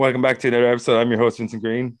Welcome back to another episode. I'm your host, Vincent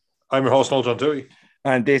Green. I'm your host, Noel John Dewey.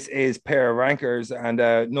 And this is Pair of Rankers. And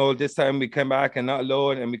Noel, this time we came back and not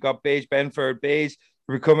alone. And we got Beige Benford. Beige,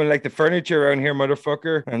 we're becoming like the furniture around here,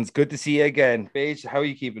 motherfucker. And it's good to see you again. Beige, how are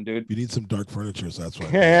you keeping, dude? You need some dark furniture, so that's why.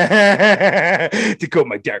 To coat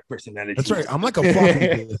my dark personality. That's right. I'm like a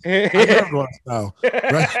floppy. I never go out now.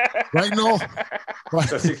 Right, Noel?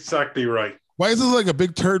 That's exactly right. Why is this like a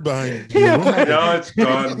big turd behind you? No, it's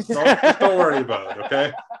gone. Don't worry about it,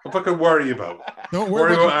 okay? Don't fucking worry about it. Don't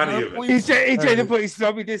worry about any of it. He's trying to put his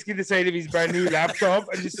floppy disk in the side of his brand new laptop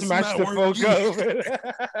and just smash the fuck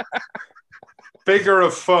out. Figure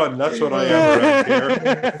of fun. That's what I am around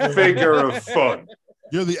here. Figure of fun.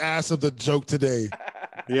 You're the ass of the joke today.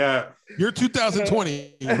 Yeah. You're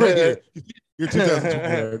 2020 right here. You're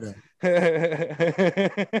 2020 right now.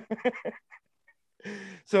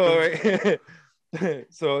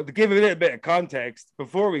 So to give a little bit of context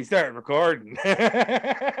before we start recording,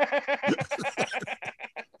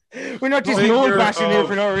 we're not just Noel bashing here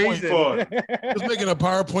for no reason. Just making a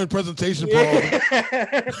PowerPoint presentation.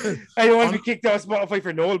 I don't want to be kicked out of Spotify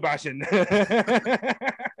for Noel bashing.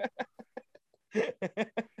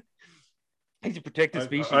 He's a protected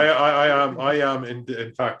species. I am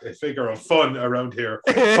in fact a figure of fun around here.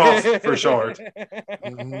 FOF for short.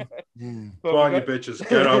 Mm-hmm. Come on, you bitches,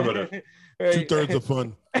 get on with it. Right. 2/3 of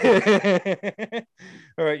fun.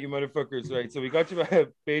 All right, you motherfuckers. Right, so we got you back,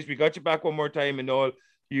 Beige. We got you back one more time, and all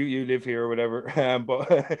you live here or whatever.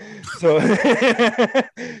 But so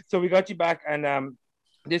we got you back, and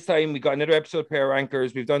this time we got another episode of Pair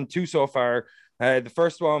Rankers. We've done 2 so far. The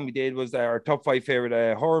first one we did was our top 5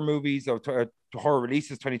 favorite horror movies or horror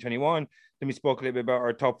releases 2021. Then we spoke a little bit about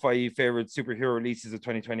our top 5 favorite superhero releases of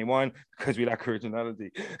 2021 because we lack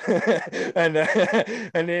originality. and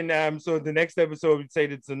then so the next episode we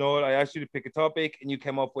decided to know. I asked you to pick a topic and you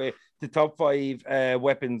came up with the top 5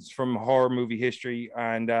 weapons from horror movie history.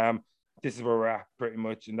 And this is where we're at pretty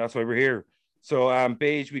much, and that's why we're here. So,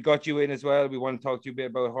 Beige, we got you in as well. We want to talk to you a bit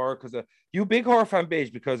about horror because you big horror fan,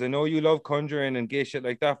 Beige, because I know you love Conjuring and gay shit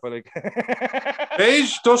like that. But like,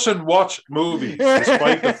 Beige doesn't watch movies,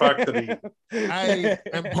 despite the fact that I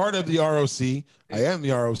am part of the ROC. I am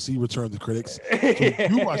the ROC, Return of the Critics. So I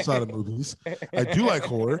do watch a lot of movies. I do like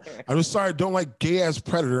horror. I'm just sorry I don't like gay ass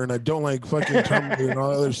Predator and I don't like fucking Terminator and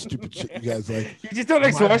all other stupid shit you guys like. You just don't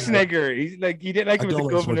like Schwarzenegger. He's like, you didn't like him as the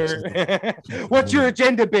governor. What's your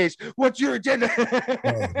agenda, Beige? What's your agenda?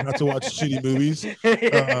 Not to watch shitty movies.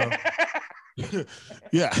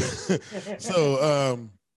 Yeah. So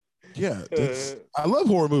yeah, I love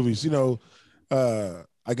horror movies. You know,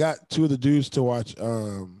 I got 2 of the dudes to watch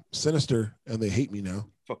Sinister, and they hate me now.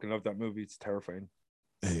 Fucking love that movie. It's terrifying.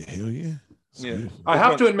 Hey, hell yeah. Yeah. I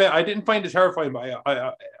have to admit, I didn't find it terrifying. But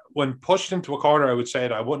I when pushed into a corner, I would say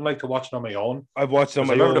it. I wouldn't like to watch it on my own. I've watched it on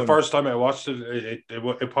my own. I remember own. the first time I watched it,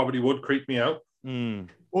 it probably would creep me out. Mm.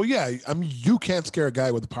 Well, yeah. I mean, you can't scare a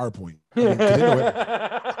guy with a PowerPoint. I mean, they know it.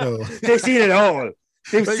 So. They've seen it all.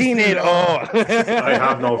 They've seen it all. I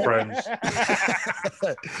have no friends.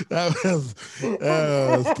 that was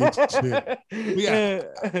good shit. Yeah,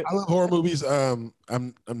 I love horror movies. I'm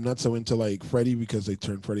not so into like Freddy because they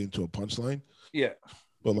turned Freddy into a punchline. Yeah,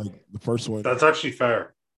 but like the first one, that's actually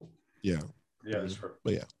fair. Yeah, that's fair.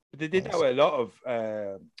 But yeah, but they did that with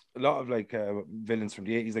a lot of like villains from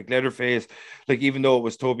the 80s, like Leatherface. Like even though it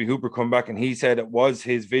was Toby Hooper come back and he said it was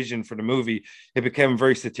his vision for the movie, it became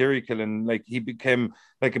very satirical and like he became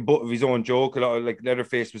like a butt of his own joke. A lot of like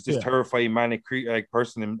Leatherface was this terrifying manic like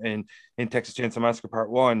person in Texas Chainsaw Massacre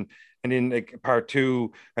Part 1, and in like Part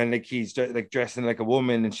 2, and like he's like dressing like a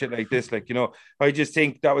woman and shit like this. Like, you know, I just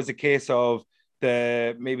think that was a case of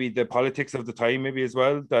maybe the politics of the time, maybe as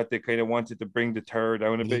well, that they kind of wanted to bring the terror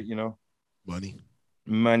down a bit, you know. Money.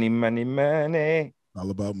 All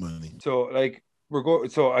about money. So like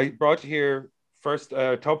so I brought you here first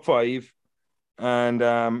top 5, and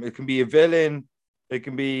it can be a villain, it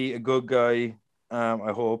can be a good guy,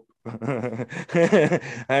 I hope.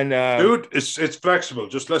 And dude, it's flexible.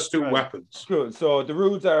 Just let's do weapons. Good. So the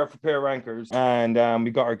rules are for Pair Rankers, and we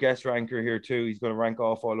got our guest ranker here too. He's going to rank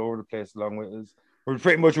off all over the place along with us. We're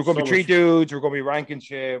going to be 3 dudes. We're going to be ranking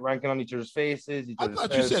shit, ranking on each other's faces. I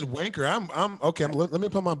thought you said wanker. I'm okay. Let me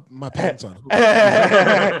put my pants on.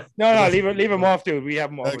 No, leave him off, dude. We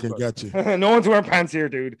have them off. Okay, got you. No one's wearing pants here,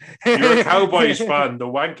 dude. You're a Cowboys fan. The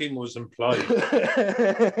wanking was implied.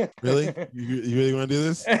 Really? You really want to do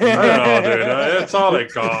this? I don't know, dude. That's all I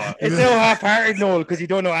got. It's so half-hearted, Noel, because you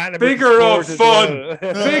don't know anything. Figure of fun.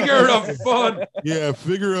 Figure of fun. Yeah,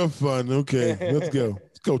 figure of fun. Okay, let's go.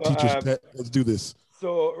 Go, teacher's pet. Let's do this.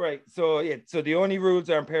 So the only rules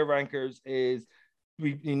on Pair Rankers is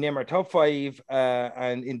we name our top 5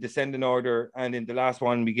 and in descending order. And in the last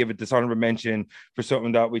one, we give it dishonorable mention for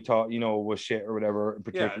something that we thought, was shit or whatever.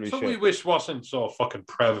 Particularly so shit. we wish wasn't so fucking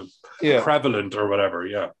Yeah. prevalent or whatever.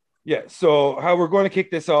 Yeah. Yeah. So how we're going to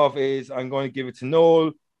kick this off is I'm going to give it to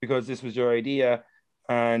Noel because this was your idea.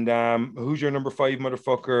 And who's your number 5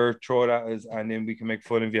 motherfucker? Throw it at us, and then we can make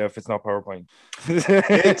fun of you if it's not PowerPoint.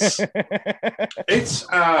 It's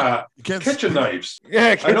kitchen knives.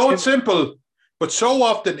 Yeah, I know it's simple, but so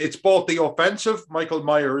often it's both the offensive Michael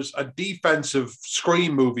Myers and defensive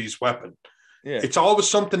Scream movies weapon. Yeah. It's always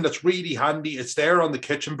something that's really handy. It's there on the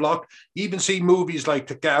kitchen block. You even see movies like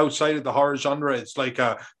to get outside of the horror genre. It's like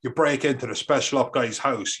you break into the special up guy's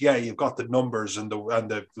house. Yeah, you've got the numbers and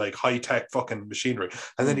the like high tech fucking machinery,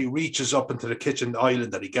 and then he reaches up into the kitchen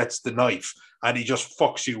island and he gets the knife and he just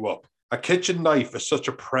fucks you up. A kitchen knife is such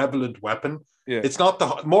a prevalent weapon. Yeah. It's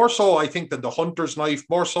not more so, I think, than the hunter's knife,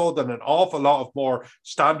 more so than an awful lot of more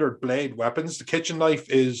standard blade weapons. The kitchen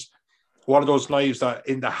knife is one of those knives that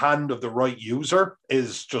in the hand of the right user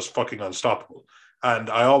is just fucking unstoppable.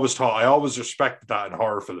 And I always respected that in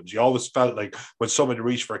horror films. You always felt like when somebody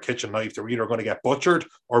reached for a kitchen knife, they were either going to get butchered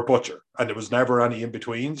or butcher. And there was never any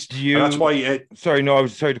in-betweens. That's why Sorry, no, I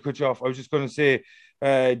was sorry to cut you off. I was just going to say,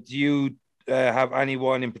 do you have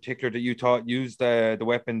anyone in particular that you thought used the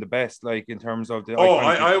weapon the best, like in terms of the...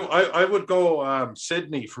 I would go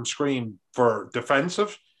Sidney from Scream for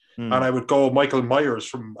defensive. And I would go Michael Myers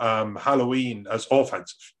from Halloween as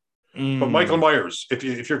offensive. But Michael Myers,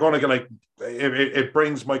 if you're going to get like, it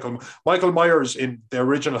brings Michael Myers in the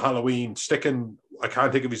original Halloween sticking, I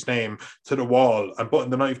can't think of his name, to the wall and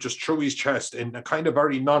putting the knife just through his chest in a kind of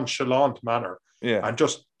very nonchalant manner. Yeah. And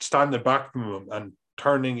just standing back from him and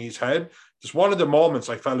turning his head. It's one of the moments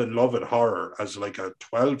I fell in love with horror as like a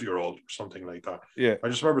 12-year-old or something like that. Yeah. I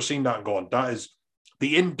just remember seeing that and going, that is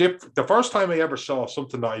the first time I ever saw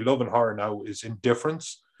something that I love in horror now is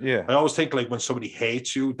indifference. Yeah. I always think like when somebody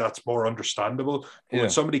hates you, that's more understandable. But when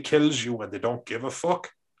somebody kills you and they don't give a fuck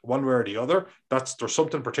one way or the other, there's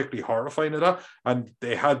something particularly horrifying in that. And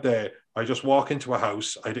they had I just walk into a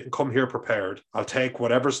house, I didn't come here prepared. I'll take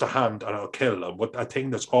whatever's to hand and I'll kill. And a thing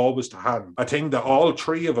that's always to hand, a thing that all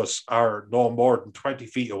three of us are no more than 20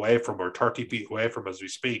 feet away from or 30 feet away from as we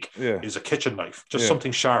speak, is a kitchen knife. Just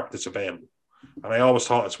something sharp that's available. And I always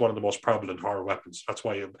thought it's one of the most prevalent horror weapons. That's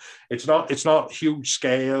why it's not huge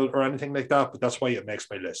scale or anything like that, but that's why it makes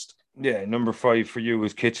my list. Yeah, number 5 for you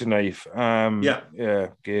was kitchen knife. Yeah,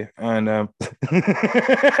 okay. And I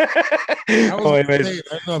don't know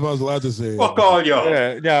if I was allowed to say it. Fuck all y'all.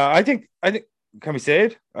 Yeah, I think can we say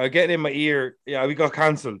it? Getting in my ear. Yeah, we got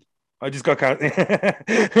cancelled. I just got cancelled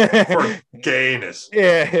for gayness.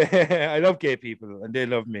 Yeah, I love gay people and they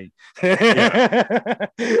love me. You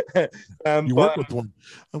work with one.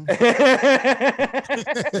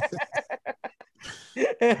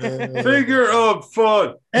 Figure of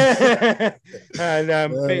fun. And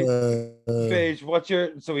Paige,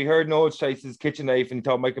 so we heard Noel Chice's kitchen knife and he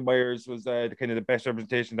thought Michael Myers was the kind of the best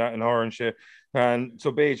representation of that in horror and shit. And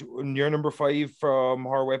so Paige, your number 5 from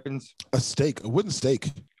horror weapons? A wooden stake.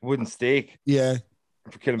 Wooden stake? Yeah.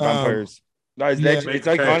 For killing vampires. That is legend. It's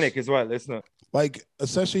iconic as well, isn't it? Like,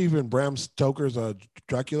 especially even Bram Stoker's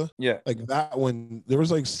Dracula. Yeah. Like that one, there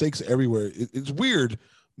was like stakes everywhere. It's weird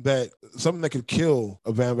that something that could kill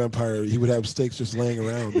a vampire, he would have stakes just laying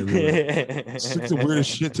around everywhere. It's like the weirdest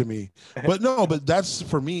shit to me. But that's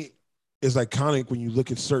for me is iconic when you look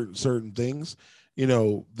at certain things.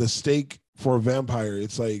 The stake for a vampire,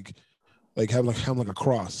 it's like having like a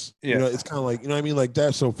cross. Yeah. It's kind of like, what I mean, like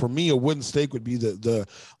that. So for me, a wooden stake would be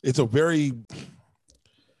it's a very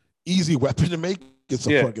easy weapon to make. It's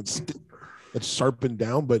a fucking stick that's sharpened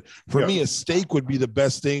down. But for me, a stake would be the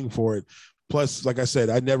best thing for it. Plus, like I said,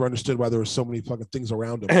 I never understood why there were so many fucking things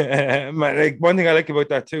around him. Like one thing I like about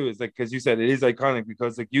that too is like, because you said it is iconic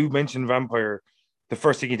because like you mentioned vampire, the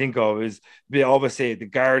first thing you think of is they always say the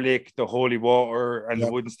garlic, the holy water, and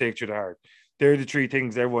the wooden stake through the heart. They're the 3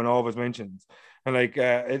 things everyone always mentions. And like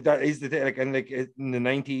that is the thing. Like in the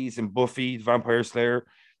 90s and Buffy, the Vampire Slayer,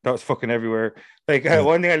 that was fucking everywhere. Like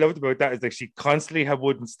one thing I loved about that is like she constantly had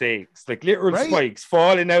wooden stakes, like literal spikes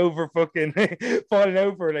falling over like a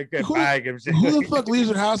bag and shit. Who the fuck leaves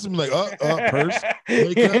their house and be like, purse,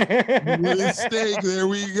 wake up, wooden stake, there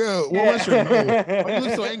we go. What's your Noel? Why you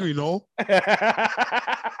look so angry, Noel?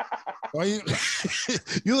 Why you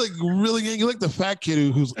look really, you like the fat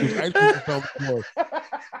kid who's actually fell before.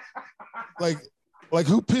 Like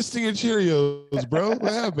who pissed in your Cheerios, bro?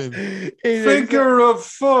 What happened? Figure of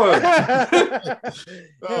fun. I'm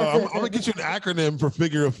gonna get you an acronym for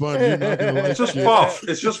figure of fun. You're not gonna like it's just FOF.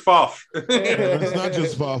 It's just FOF. It's not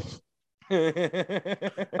just FOF.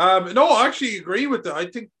 No, I actually agree with that. I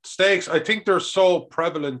think stakes, I think they're so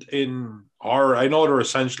prevalent in horror. I know they're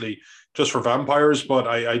essentially just for vampires, but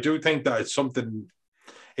I do think that it's something.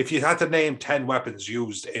 If you had to name 10 weapons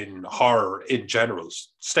used in horror in general,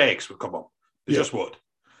 stakes would come up. They just would.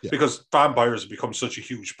 Yeah. Because vampires have become such a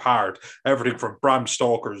huge part. Everything from Bram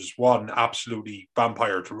Stoker's one absolutely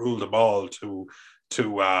vampire to rule them all to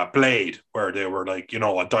Blade, where they were like, a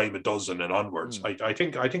dime a dozen and onwards. I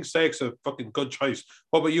think stakes a fucking good choice.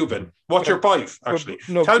 What about you, Vin? What's your 5, actually?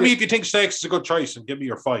 Tell me if you think stakes is a good choice and give me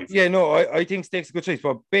your 5. Yeah, no, I think stakes is a good choice.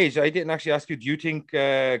 But Beige, I didn't actually ask you, do you think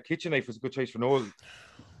Kitchen Knife was a good choice for Noel?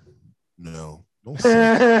 No.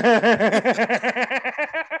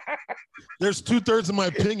 There's 2/3 of my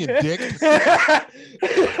opinion, dick.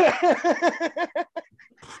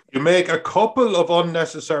 You make a couple of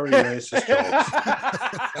unnecessary racist jokes,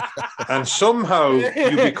 and somehow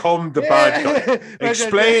you become the bad guy.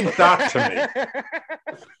 Explain that to me.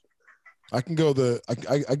 I can go the I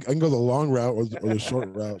can go the long route or the short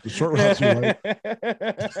route. The short route's right.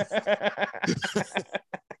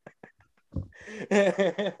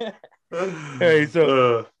 Hey,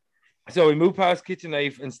 so we move past Kitchen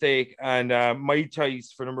Knife and Steak, and my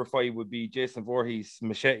choice for number 5 would be Jason Voorhees'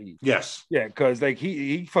 Machete. Yes. Yeah, because like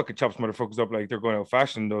he fucking chops motherfuckers up like they're going out of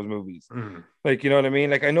fashion in those movies. Mm. Like, you know what I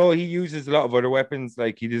mean? Like, I know he uses a lot of other weapons.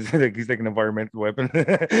 Like, he's like an environmental weapon. He'll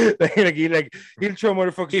throw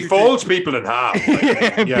motherfuckers. He folds people in half.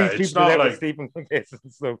 It's not like sleeping and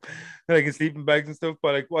stuff, like in sleeping bags and stuff.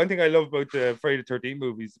 But like, one thing I love about the Friday the 13th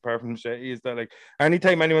movies, apart from Machete, is that like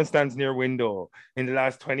anytime anyone stands near a window in the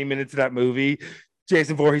last 20 minutes of that movie,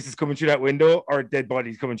 Jason Voorhees is coming through that window, or a dead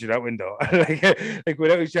body's coming through that window. like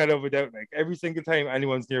without a shadow of a doubt. Like every single time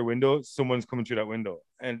anyone's near a window, someone's coming through that window.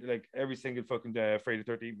 And like every single fucking Friday the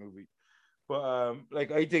 13th movie. But like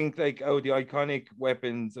I think like the iconic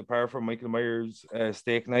weapons apart from Michael Myers'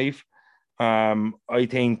 steak knife, I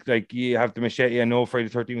think like you have the machete. I know Friday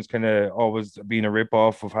the 13th was kind of always being a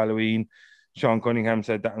rip-off of Halloween. Sean Cunningham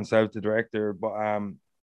said that himself, the director. But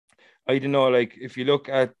I don't know, like if you look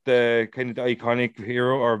at the kind of the iconic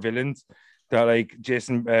hero or villains, that like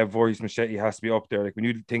Jason Voorhees' Machete has to be up there. Like when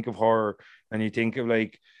you think of horror and you think of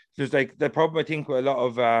like, there's like the problem I think with a lot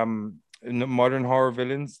of modern horror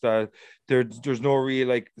villains, that there's no real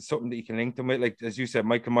like something that you can link them with. Like as you said,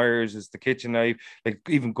 Michael Myers is the kitchen knife, like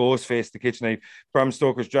even Ghostface the kitchen knife, Bram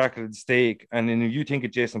Stoker's Dracula the steak, and then if you think of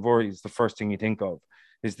Jason Voorhees, the first thing you think of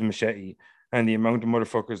is the machete. And the amount of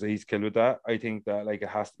motherfuckers that he's killed with that, I think that like it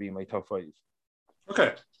has to be in my top 5.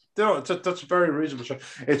 Okay, no, that's a very reasonable choice.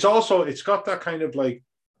 It's got that kind of like,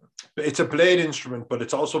 it's a blade instrument, but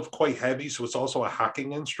it's also quite heavy, so it's also a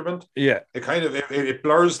hacking instrument. Yeah, it kind of it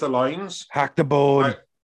blurs the lines. Hack the bone.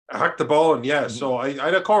 Hack the bone. Yeah. So I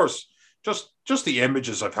of course just the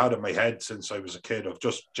images I've had in my head since I was a kid of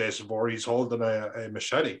just Jason Voorhees holding a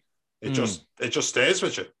machete. It just stays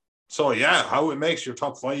with you. So yeah, how it makes your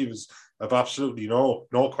top 5 is of absolutely no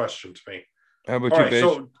question to me. How about you, Bitch?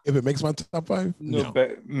 So, if it makes my top 5, no.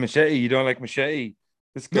 But machete, you don't like machete?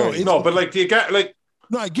 No, but like, do you get like?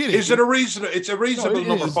 No, I get it. Is it a reason? It's a reasonable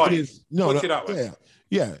number 5. No, that way.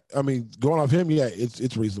 Yeah. I mean, going off him, yeah,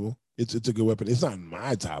 it's reasonable. It's a good weapon. It's not in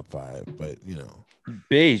my top 5, but you know.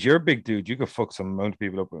 Beige, you're a big dude. You could fuck some amount of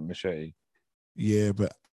people up with machete. Yeah,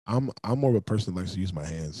 but I'm more of a person that likes to use my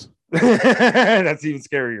hands. That's even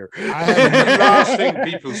scarier. The last thing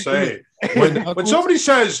people say when somebody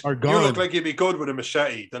says you look like you'd be good with a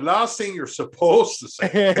machete, the last thing you're supposed to say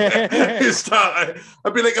is that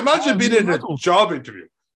I'd be like, imagine being in a job interview.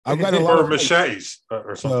 I've got a lot of machetes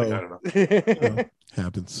or something. I don't know.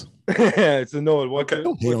 Happens. It's a no. Okay.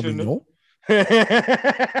 No.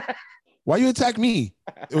 Why you attack me?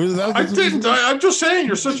 I didn't. I'm just saying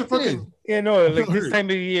you're such a fucking. Yeah, no, like this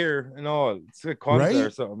time of year and all. It's a Kwanzaa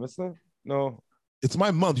or something, isn't it? No. It's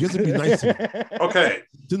my month. You have to be nice to me. Okay.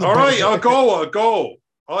 All right, I'll go.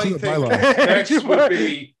 I think next would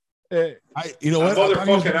be. You know what?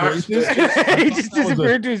 Motherfucking accident. He just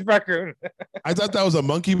disappeared to his background. I thought that was a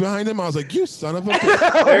monkey behind him. I was like, you son of a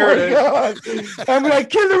bitch. There it is. I'm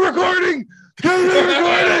like, kill the recording.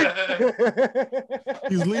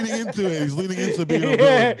 He's leaning into it. He's leaning into being a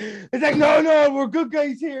villain. It's like, no, we're good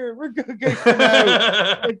guys here. We're good guys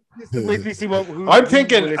now. Wait to see what. I'm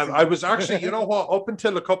thinking. I was actually, you know what? Up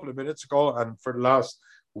until a couple of minutes ago, and for the last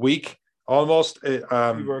week, almost,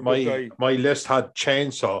 my list had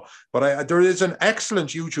Chainsaw, but there is an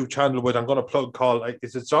excellent YouTube channel with I'm going to plug called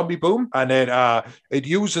is it Zombie Boom, and it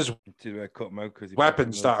uses to cut them out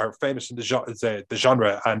weapons that are famous in the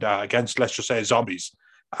genre and against, let's just say, zombies.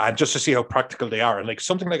 and just to see how practical they are. And like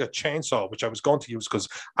something like a chainsaw, which I was going to use because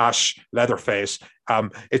Ash Leatherface,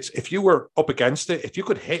 it's if you were up against it, if you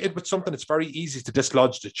could hit it with something, it's very easy to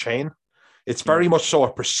dislodge the chain. It's very much so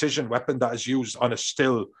a precision weapon that is used on a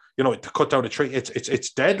still, to cut down a tree.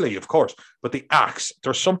 It's deadly, of course, but the axe,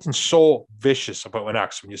 there's something so vicious about an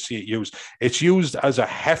axe when you see it used. It's used as a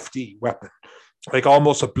hefty weapon, like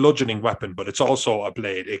almost a bludgeoning weapon, but it's also a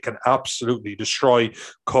blade. It can absolutely destroy,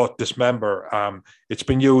 cut, dismember. It's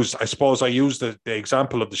been used, I suppose I use the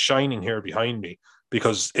example of The Shining here behind me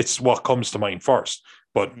because it's what comes to mind first.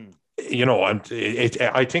 But, and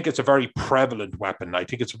I think it's a very prevalent weapon. I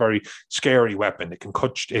think it's a very scary weapon.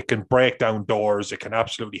 It can break down doors. It can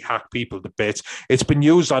absolutely hack people to bits. It's been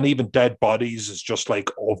used on even dead bodies as just like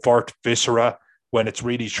overt viscera when it's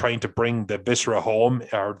really trying to bring the viscera home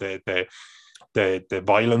or the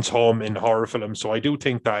violence home in horror films. So I do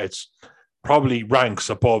think that it's probably ranks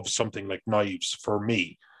above something like knives for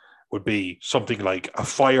me, would be something like a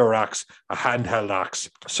fire axe, a handheld axe,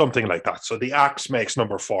 something like that. So the axe makes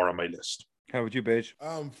number 4 on my list. How would you, Beige?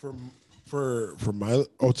 For my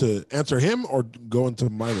to answer him or go into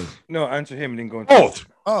my list? No, answer him and then go into both.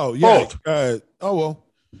 Oh yeah. Both.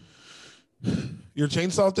 Your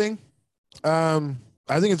chainsaw thing.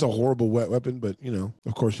 I think it's a horrible weapon, but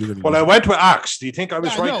of course you're gonna. Well, I went with axe. Do you think I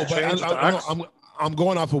was right to change to axe? I'm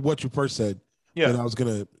going off of what you first said. Yeah, and I was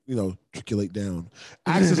gonna triculate down.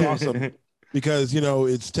 Axe is awesome because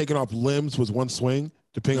it's taking off limbs with one swing,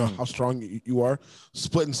 depending on how strong you are.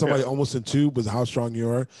 Splitting somebody almost in two with how strong you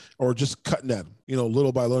are, or just cutting at them,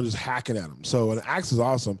 little by little, just hacking at them. So an axe is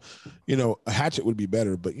awesome. A hatchet would be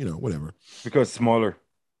better, but whatever. Because smaller.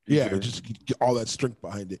 Yeah, just get all that strength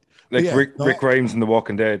behind it. Like Rick Grimes in The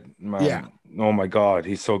Walking Dead, man. Yeah. Oh my God,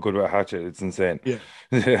 he's so good with a hatchet. It's insane.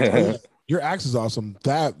 Yeah. Your axe is awesome.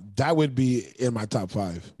 That would be in my top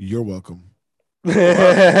 5. You're welcome. Would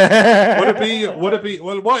it be?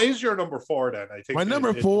 Well, what is your number 4 then? I think my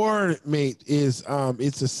number 4, mate, is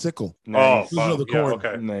it's a sickle. Nice. Oh, wow.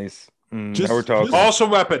 Okay. Nice. Now we're talking.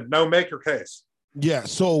 Awesome weapon. Now make your case. Yeah.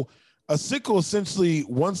 So a sickle, essentially,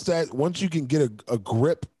 once you can get a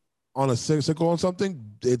grip on a sickle on something,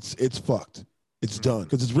 it's fucked. It's done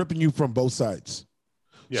because it's ripping you from both sides.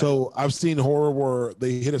 Yeah. So I've seen horror where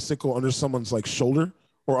they hit a sickle under someone's like shoulder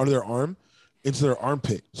or under their arm into their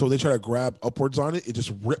armpit. So they try to grab upwards on it. It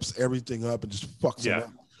just rips everything up and just fucks them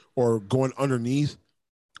up. Or going underneath,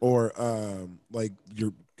 or like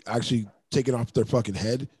you're actually taking off their fucking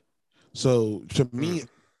head. So to me,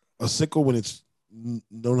 a sickle, when it's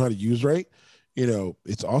known how to use right,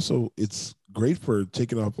 it's great for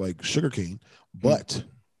taking off like sugarcane, but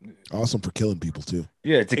awesome for killing people too.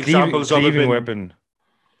 Yeah, it's a cleaving weapon.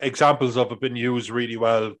 Examples of it being used really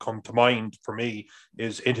well come to mind for me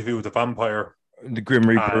is Interview with the Vampire, the Grim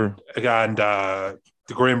Reaper, and the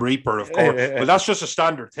Grim Reaper, of course. Well, that's just a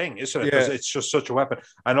standard thing, isn't it? Because it's just such a weapon.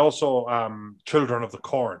 And also Children of the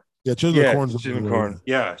Corn. Yeah, Children of Corn.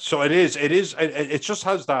 Yeah, so it is. It just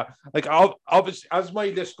has that. Like, obviously, as my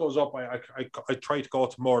list goes up, I try to go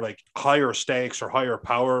to more like higher stakes or higher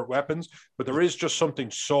power weapons. But there is just something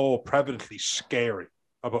so prevalently scary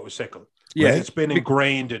about a sickle. Yeah, it's been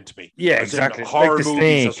ingrained into me. Yeah, exactly. Horror like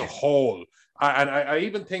movies as a whole. And I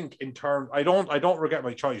even think in terms, I don't regret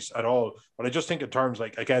my choice at all. But I just think in terms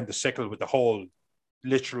like, again, the sickle with the whole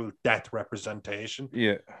literal death representation.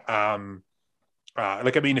 Yeah.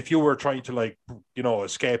 Like, I mean, if you were trying to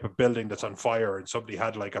escape a building that's on fire and somebody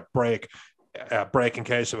had like a break in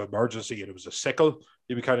case of emergency and it was a sickle,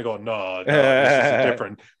 you'd be kind of going, no,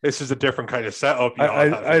 this is a different kind of setup.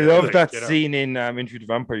 I love that scene in Interview with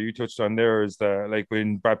the Vampire you touched on there, is like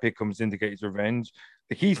when Brad Pitt comes in to get his revenge.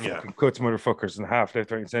 Like, he fucking cuts motherfuckers in half,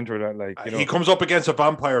 left, right, and center of that. Like, he comes up against a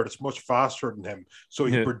vampire that's much faster than him, so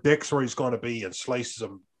he predicts where he's going to be and slices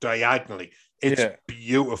him diagonally. It's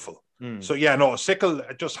beautiful. So a sickle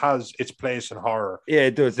just has its place in horror. Yeah,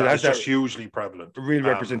 it does. It's just hugely prevalent. Real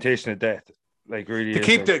representation of death. Like, really to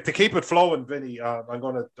keep it flowing, Vinny. I'm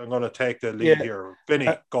gonna take the lead here. Vinny,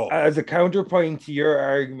 go. As a counterpoint to your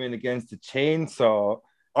argument against the chainsaw.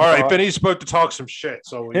 All right, Vinny's about to talk some shit,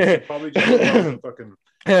 so we should probably just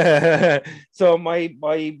fucking. So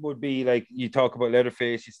my would be like, you talk about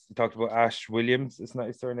Leatherface. You talked about Ash Williams. It's not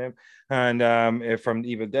his surname, and from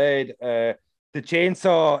Evil Dead. The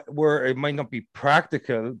chainsaw, where it might not be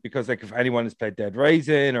practical, because like if anyone has played Dead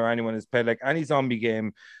Rising or anyone has played like any zombie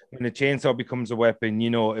game, when the chainsaw becomes a weapon,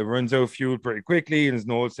 it runs out of fuel pretty quickly, and as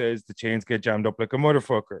Noel says, the chains get jammed up like a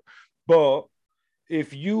motherfucker. But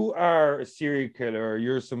if you are a serial killer, or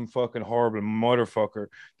you're some fucking horrible motherfucker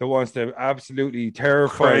that wants to absolutely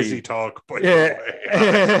terrify Crazy talk, by Yeah. the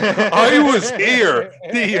way. I was here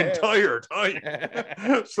the entire time.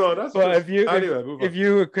 So that's But just, anyway, move on. if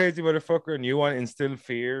you're a crazy motherfucker and you want to instill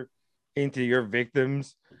fear into your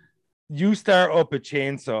victims, you start up a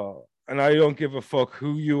chainsaw, and I don't give a fuck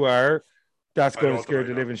who you are. That's going to scare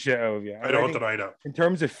the living shit out of you. I don't deny that. In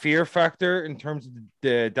terms of fear factor, in terms of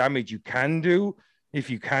the damage you can do, if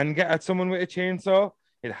you can get at someone with a chainsaw,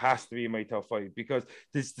 it has to be in my top 5, because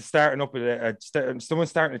this the starting up with someone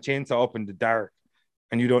starting a chainsaw up in the dark,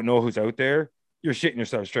 and you don't know who's out there. You're shitting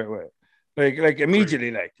yourself straight away, like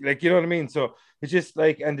immediately, like you know what I mean. So it's just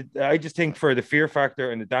like, and I just think for the fear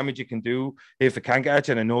factor and the damage it can do, if it can get at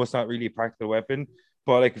you, and I know it's not really a practical weapon.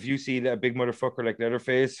 But like, if you see that big motherfucker like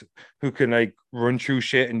Leatherface who can like run through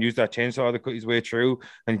shit and use that chainsaw to cut his way through,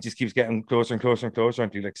 and he just keeps getting closer and closer and closer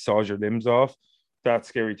until he like saws your limbs off, that's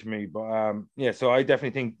scary to me. But yeah, so I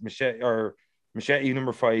definitely think machete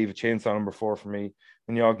number 5, a chainsaw number 4 for me,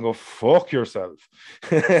 and y'all can go fuck yourself.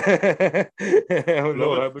 What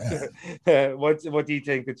do you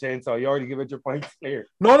think of chainsaw? You already give it your points clear.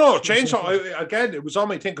 No, chainsaw. Again, it was on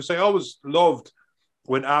my thing because I always loved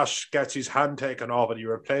when Ash gets his hand taken off and he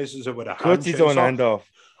replaces it with a cuts his own hand off.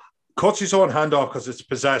 Cuts his own hand off because it's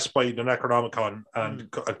possessed by the Necronomicon and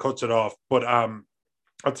cuts it off. But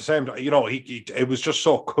at the same time, you know, it was just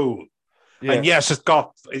so cool. Yeah. And yes,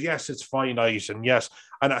 it's finite, and yes,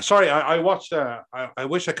 and sorry, I watched. I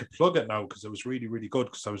wish I could plug it now because it was really, really good,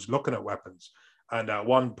 because I was looking at weapons, and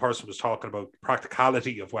one person was talking about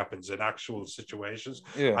practicality of weapons in actual situations,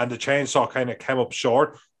 and the chainsaw kind of came up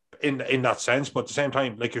short in that sense, but at the same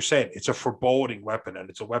time, like you're saying, it's a foreboding weapon, and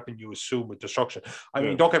it's a weapon you assume with destruction. I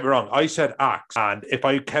mean, don't get me wrong, I said axe, and if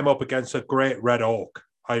I came up against a great red oak,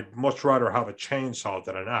 I'd much rather have a chainsaw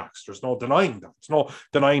than an axe. There's no denying that. There's no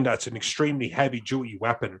denying that it's an extremely heavy-duty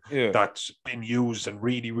weapon that's been used in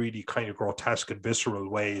really, really kind of grotesque and visceral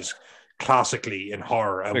ways classically in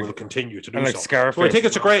horror, and will continue to do so. Scarface. So I think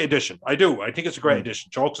it's a great addition. I do. I think it's a great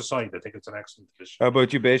addition. Jokes aside, I think it's an excellent addition. How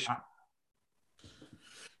about you, Bish?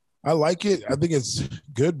 I like it. I think it's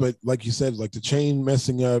good, but like you said, like the chain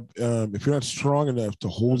messing up, if you're not strong enough to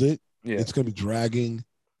hold it, it's going to be dragging.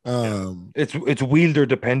 It's wielder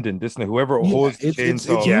dependent, isn't it? Whoever holds the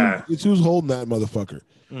chainsaw, it's who's holding that motherfucker.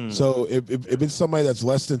 So if it's somebody that's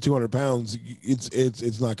less than 200 pounds,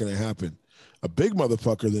 it's not going to happen. A big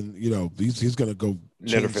motherfucker, then you know he's going to go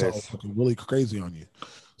chainsaw fucking really crazy on you.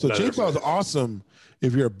 So chainsaw is awesome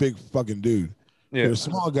if you're a big fucking dude. If you're a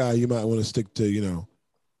small guy, you might want to stick to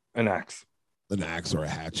an axe or a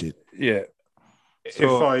hatchet. Yeah.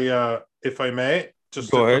 So, if I may. Just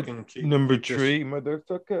go ahead. Number 3,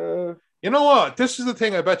 motherfucker. You know what? This is the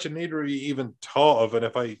thing I bet you neither of you even thought of, and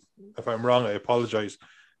if I'm wrong, I apologize.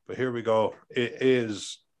 But here we go. It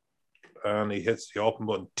is, and he hits the open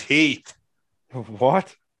button. Teeth.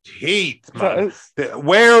 What? Teeth, man. The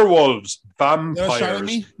werewolves,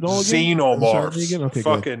 vampires, xenomorphs, okay,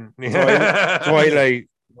 fucking Twilight.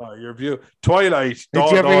 Oh, your view, Twilight. Did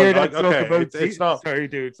you ever hear that joke about it's not? Sorry,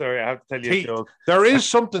 dude. Sorry, I have to tell you a joke. There is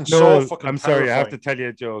something so fucking. I'm sorry, I have to tell you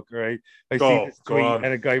a joke, right? I see this tweet, and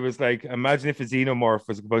a guy was like, "Imagine if a xenomorph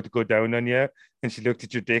was about to go down on you, and she looked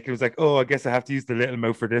at your dick and was like, oh, I guess I have to use the little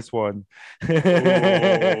mouth for this one.'" I'd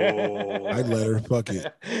let her fuck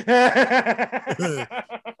it.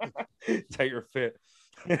 Tighter fit.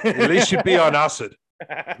 At least you'd be on acid.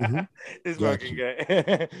 This fucking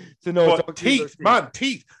guy. So no, but teeth, man,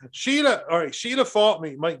 teeth. Sheila, all right, Sheila fought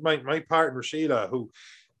me. My partner Sheila, who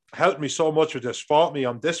helped me so much with this, fought me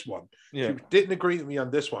on this one. She didn't agree with me on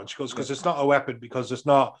this one. She goes, because it's not a weapon, because it's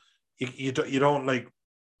not. You don't like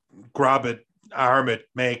grab it, arm it,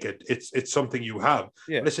 make it. It's something you have.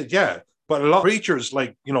 And I said, yeah, but a lot of creatures,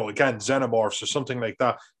 like again, xenomorphs or something like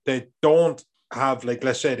that, they don't have, like,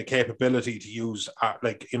 let's say, the capability to use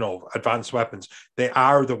advanced weapons. They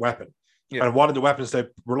are the weapon. And one of the weapons they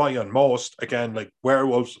rely on most, again, like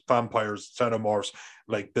werewolves, vampires, xenomorphs,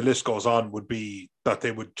 like the list goes on, would be that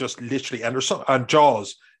they would just literally and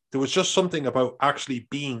Jaws, there was just something about actually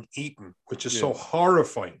being eaten, which is so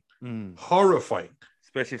horrifying. Horrifying.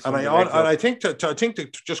 Especially I think to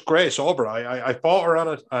just grace over, I fought her on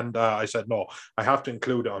it, and I said no, I have to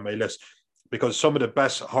include it on my list. Because some of the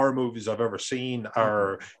best horror movies I've ever seen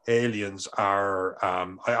are Aliens,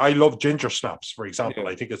 I love Ginger Snaps, for example.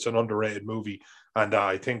 I think it's an underrated movie. And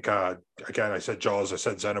I think, again, I said Jaws, I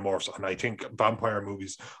said Xenomorphs, and I think vampire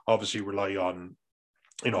movies obviously rely on,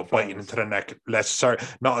 biting into the neck,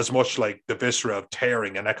 not as much like the viscera of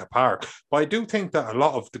tearing a neck apart. But I do think that a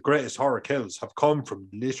lot of the greatest horror kills have come from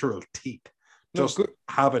literal teeth. just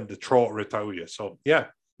having to throw it right out you. So yeah.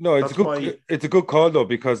 No, it's a good call though,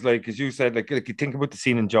 because like as you said, like you think about the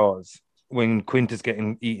scene in Jaws when Quint is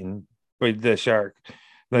getting eaten by the shark,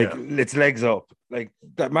 like its legs up. Like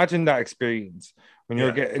imagine that experience when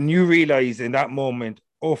you're getting, you realize in that moment,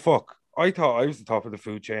 oh fuck, I thought I was the top of the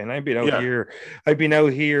food chain. I've been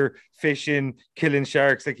out here fishing, killing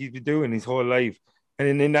sharks like he's been doing his whole life.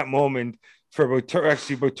 And in that moment, for about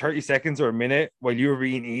 30 seconds or a minute while you're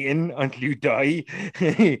being eaten until you die,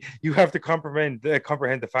 you have to comprehend the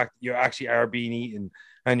fact that you actually are being eaten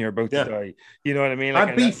and you're about to die. You know what I mean? Like,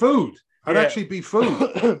 and be food. I'd actually be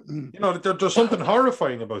food. You know, there's something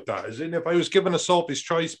horrifying about that. As in, if I was given a Sophie's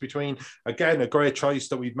choice between, again, a great choice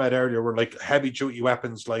that we've met earlier, were like heavy duty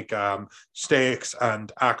weapons like stakes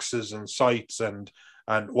and axes and scythes and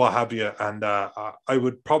what have you, and I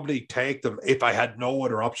would probably take them if I had no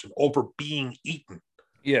other option over being eaten.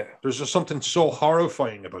 Yeah, there's just something so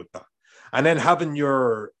horrifying about that. And then having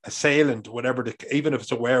your assailant, whatever, even if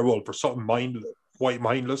it's a werewolf or something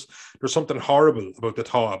mindless, there's something horrible about the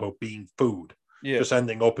thought about being food. Just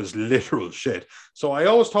ending up as literal shit. So I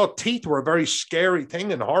always thought teeth were a very scary thing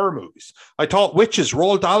in horror movies. I thought witches,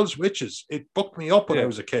 Roald Dahl's witches, it booked me up when I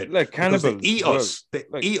was a kid. Like cannibals. They eat us. They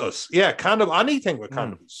eat us. Yeah, cannibal, anything with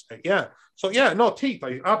cannibals. Yeah. So yeah, no, teeth.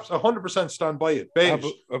 I 100% stand by it. Beige.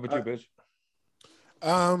 How about you, Beige?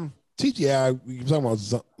 Teeth, yeah. You're talking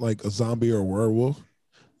about like a zombie or a werewolf.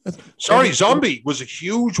 Zombie was a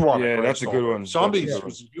huge one. Yeah, that's a good one. Zombies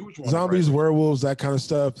was a huge one. Zombies, werewolves, that kind of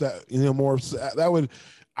stuff. That, you know, more that would.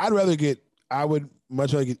 I would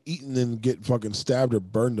much rather get eaten than get fucking stabbed or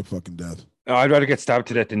burned to fucking death. No, I'd rather get stabbed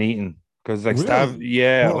to death than eaten. Because like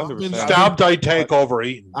stabbed, I'd take over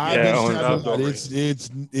eating.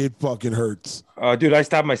 It fucking hurts. Dude, I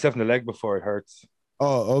stabbed myself in the leg before. It hurts.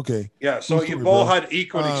 Oh, okay. Yeah, so you both had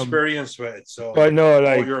equal experience with it. So, but no,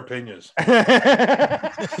 like your opinions. Yeah,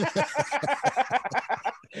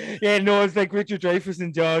 no, it's like Richard Dreyfuss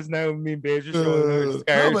in Jaws now. Me and Beige for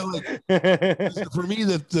me,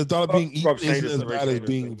 the thought of being eaten isn't as bad as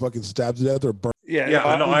being fucking stabbed to death or burned.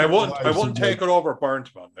 I wouldn't take it over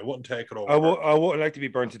burnt, man. I wouldn't take it over. I wouldn't like to be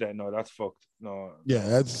burnt to death. No, that's fucked. No. Yeah,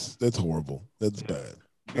 that's horrible. That's bad.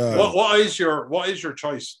 What is your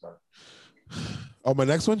choice, man? Oh, my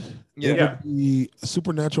next one? Yeah. It would be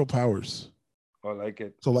supernatural powers. I like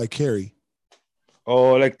it. So like Carrie.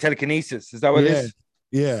 Oh, like telekinesis. Is that what it is?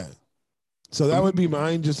 Yeah. So that would be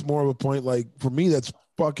mine, just more of a point. Like for me, that's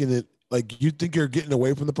fucking it. Like you think you're getting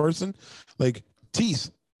away from the person. Like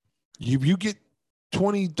teeth. You get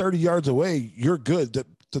 20, 30 yards away, you're good.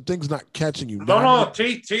 The thing's not catching you. No,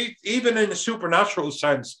 teeth, even in the supernatural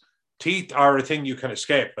sense, teeth are a thing you can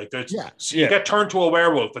escape. Like you get turned to a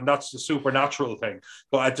werewolf, and that's the supernatural thing.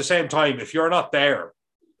 But at the same time, if you're not there,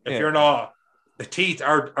 you're not, the teeth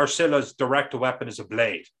are still as direct a weapon as a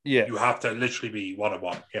blade. Yeah, you have to literally be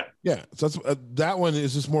one-on-one. Yeah. So that's that one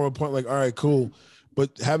is just more of a point. Like, all right, cool,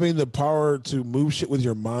 but having the power to move shit with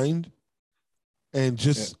your mind and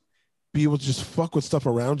just be able to just fuck with stuff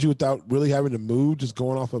around you without really having to move, just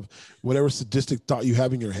going off of whatever sadistic thought you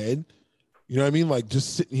have in your head. You know what I mean? Like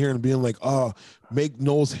just sitting here and being like, oh, make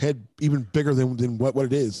Noel's head even bigger than what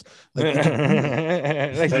it is. Like,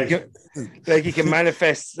 he can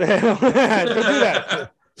manifest. Don't do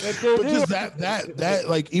that. But just that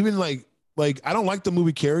like even like I don't like the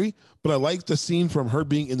movie Carrie, but I like the scene from her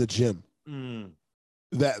being in the gym.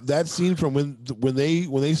 That scene from when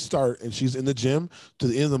they start and she's in the gym to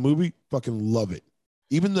the end of the movie, fucking love it.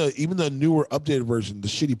 Even the newer updated version, the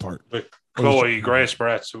shitty part. Chloe Grace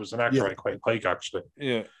Moretz, who was an actor I quite like, actually.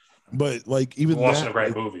 Yeah. But like even it wasn't a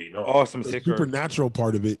great movie. No. Awesome. The supernatural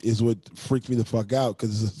part of it is what freaked me the fuck out,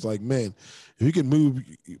 because it's like, man, if you can move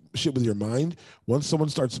shit with your mind, once someone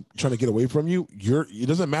starts trying to get away from you, it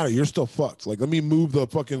doesn't matter. You're still fucked. Like, let me move the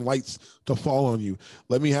fucking lights to fall on you.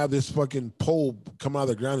 Let me have this fucking pole come out of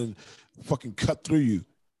the ground and fucking cut through you.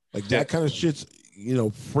 Like that kind of shit's,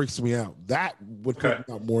 freaks me out. That would freak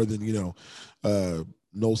me out more than,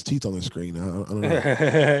 Noel's teeth on the screen. I don't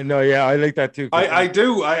know. No, yeah, I like that too. I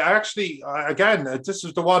do. I actually, again, this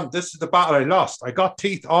is the battle I lost. I got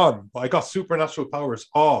teeth on, but I got supernatural powers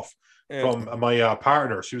off from my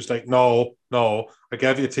partner. She was like, no, I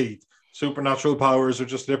gave you teeth. Supernatural powers are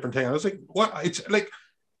just a different thing. I was like, what? It's like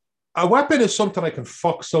a weapon is something I can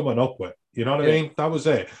fuck someone up with. You know what I mean? That was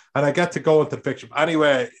it. And I get to go into fiction.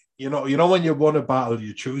 Anyway, you know when you won a battle,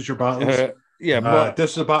 you choose your battles. But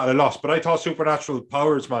this is a battle I lost. But I thought supernatural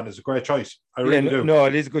powers, man, is a great choice. I really do. No,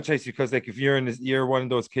 it is a good choice, because like if you're one of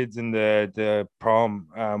those kids in the prom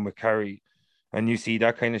with Carrie, and you see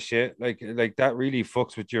that kind of shit, like that really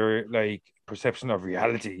fucks with your like perception of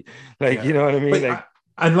reality. Like you know what I mean? But like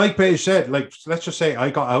And like Paige said, like, let's just say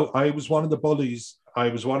I got out. I was one of the bullies. I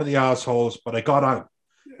was one of the assholes, but I got out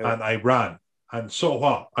and I ran. And so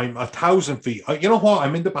what? I'm 1,000 feet. You know what?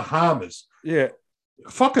 I'm in the Bahamas. Yeah.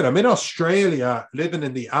 Fuck it. I'm in Australia living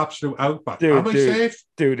in the absolute outback. Dude, am I safe?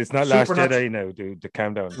 Dude, it's not Last Jedi now, dude.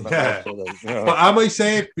 Calm down. Yeah. No. But am I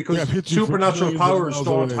safe? Because supernatural powers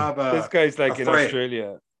don't have a. This guy's like in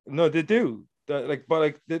Australia. No, they do. But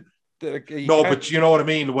no, but you know what I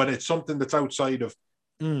mean? When it's something that's outside of,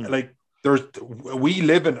 like, we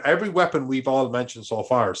live in every weapon we've all mentioned so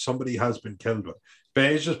far, somebody has been killed with.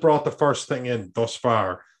 Beige has brought the first thing in thus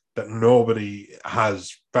far that nobody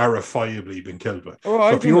has verifiably been killed with.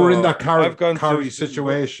 Oh, so if you were in that Carrie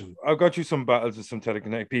situation, I've gone through some battles with some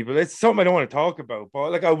telekinetic people. It's something I don't want to talk about,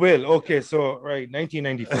 but like I will. Okay, so right,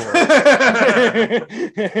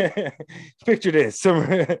 1994. Picture this.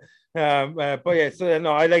 But yeah, so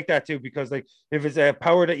no, I like that too, because like if it's a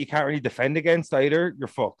power that you can't really defend against either, you're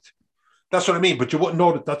fucked. That's what I mean. But you wouldn't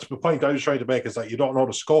know that. That's the point I was trying to make, is that you don't know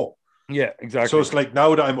the scope. Yeah, exactly. So it's like,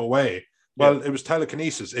 now that I'm away. Well, it was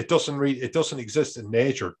telekinesis. It doesn't exist in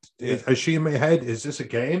nature. Is she in my head? Is this a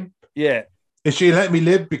game? Yeah. Is she letting me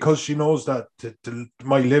live because she knows that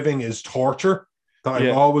my living is torture? That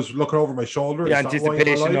I'm always looking over my shoulder? Yeah,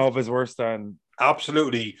 anticipation of is worse than...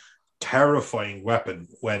 Absolutely terrifying weapon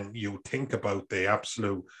when you think about the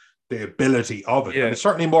ability of it. Yeah. And it's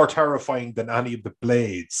certainly more terrifying than any of the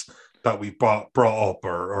blades that we brought up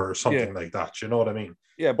or something like that. You know what I mean?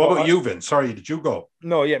 Yeah. What about you, Vin? Sorry, did you go?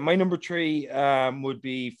 No, yeah. My number 3 would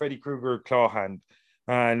be Freddy Krueger Claw Hand.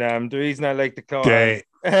 And the reason I like the claw hand...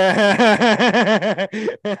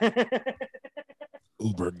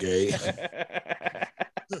 Uber gay.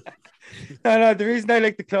 No, the reason I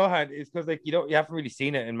like the claw hand is because like you haven't really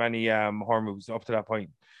seen it in many horror movies up to that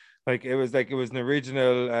point. Like it was an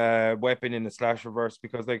original weapon in the slasher verse,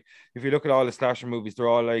 because like if you look at all the slasher movies, they're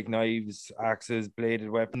all like knives, axes,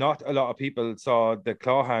 bladed weapons. Not a lot of people saw the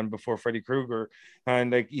claw hand before Freddy Krueger,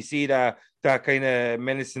 and like you see that kind of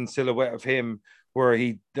menacing silhouette of him where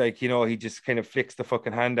he he just kind of flicks the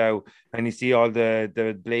fucking hand out, and you see all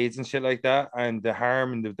the blades and shit like that, and the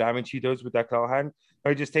harm and the damage he does with that claw hand.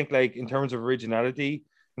 I just think like in terms of originality,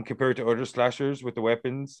 and compared to other slashers with the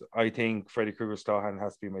weapons, I think Freddy Krueger's claw hand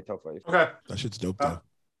has to be my top 5. Okay, that shit's dope though.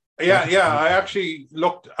 Yeah. I actually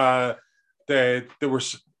looked. There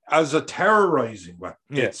was, as a terrorizing weapon.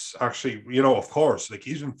 Yeah. It's actually, of course, like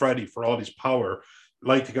even Freddy, for all his power,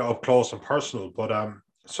 like to get up close and personal. But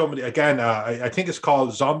somebody again, I think it's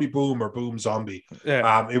called Zombie Boom or Boom Zombie.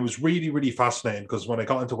 Yeah. It was really, really fascinating, because when I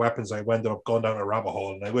got into weapons, I ended up going down a rabbit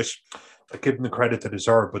hole, and I wish I give them the credit they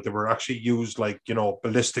deserve, but they were actually used like,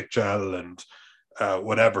 ballistic gel and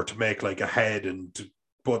whatever to make like a head and to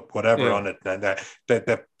put whatever on it. And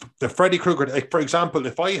the Freddy Krueger, like, for example,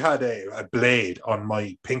 if I had a blade on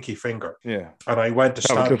my pinky finger, and I went to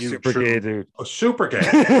stab you through, super gay.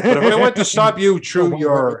 But if I went to stab you through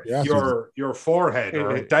your forehead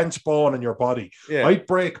or a dense bone in your body, I'd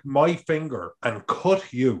break my finger and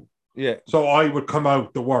cut you. Yeah. So I would come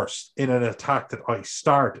out the worst in an attack that I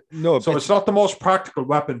started. No. So it's not the most practical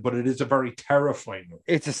weapon, but it is a very terrifying one.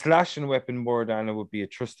 It's a slashing weapon more than it would be a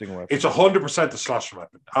trusting weapon. It's 100% a slashing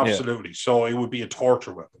weapon. Absolutely. Yeah. So it would be a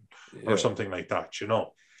torture weapon or something like that,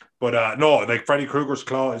 But no, like Freddy Krueger's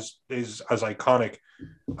claw is as iconic.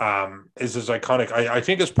 I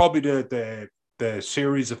think it's probably the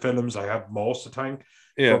series of films I have most to thank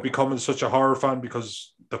for becoming such a horror fan,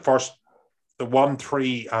 because the 1,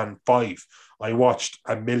 3, and 5 I watched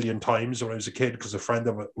a million times when I was a kid, because a friend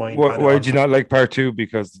of mine. Why did you not like part 2?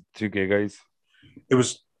 Because 2 gay guys. It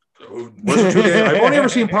was it 2 gay? I've only ever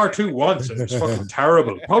seen part 2 once, and it was fucking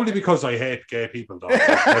terrible. Probably because I hate gay people. Though. So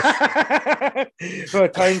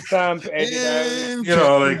timestamp, like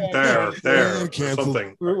there,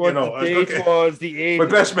 something. The was the age. My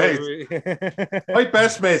best mate. My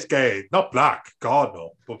best mate's gay, not black. God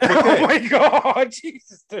no. But oh my God,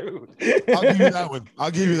 Jesus, dude. I'll give you that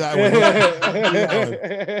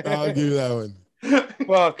one.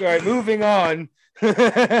 Well, all right, moving on.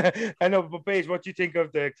 I know, but Paige, what do you think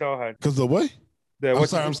of the claw hand? Because the what? I'm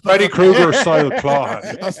sorry. Freddy Krueger style claw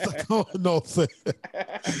hand. I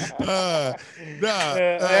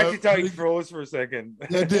actually thought you froze for a second.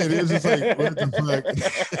 I did. It was just like, what the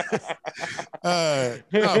fuck?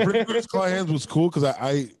 Freddy Krueger's claw hands was cool, because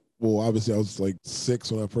obviously I was like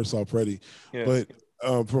 6 when I first saw Freddy, but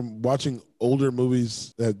from watching older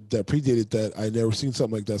movies that predated that, I never seen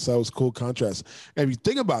something like that. So that was cool contrast. And if you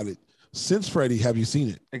think about it, since Freddy, have you seen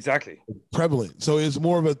it? Exactly. Prevalent. So it's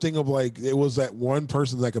more of a thing of like, it was that one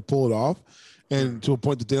person that could pull it off, and to a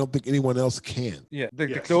point that they don't think anyone else can. Yeah.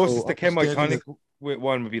 The closest that came iconic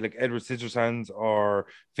one would be like Edward Scissorhands or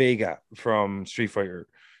Vega from Street Fighter.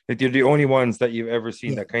 Like they're the only ones that you've ever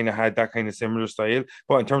seen that kind of had that kind of similar style.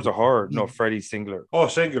 But in terms of horror, no, Freddy's singular. Oh,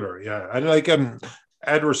 singular, yeah. And like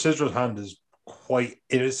Edward Scissorhands is quite.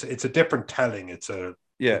 It's a different telling. It's a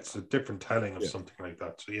different telling of something like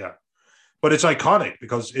that. So yeah, but it's iconic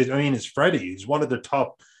because it's Freddy. He's one of the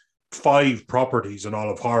top 5 properties in all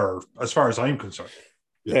of horror, as far as I'm concerned.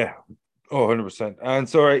 Yeah. Oh, 100%. And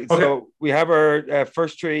so we have our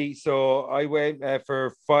first 3. So I went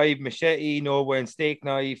for 5 machete, Noel went steak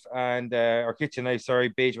knife, and or kitchen knife, sorry,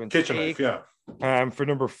 Beige went kitchen steak. knife, yeah. For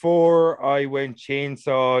number 4, I went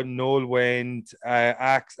chainsaw, Noel went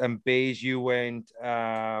axe, and Beige, you went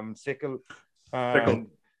sickle.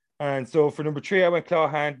 And so for number 3, I went claw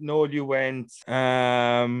hand, Noel, you went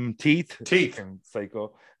teeth.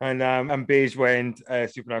 Psycho. And Beige went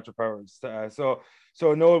supernatural powers.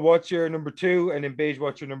 So Noel, what's your number 2? And then Beige,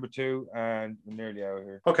 what's your number 2? And we're nearly out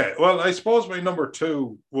here. Okay, well, I suppose my number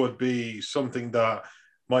 2 would be something that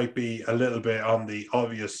might be a little bit on the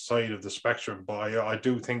obvious side of the spectrum, but I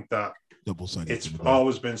do think that it's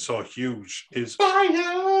always been so huge, is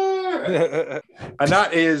fire! And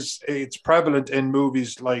that is, it's prevalent in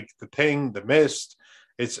movies like The Thing, The Mist.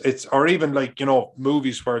 It's or even like,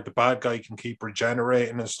 movies where the bad guy can keep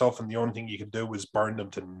regenerating and stuff, and the only thing you can do is burn them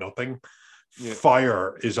to nothing. Yeah.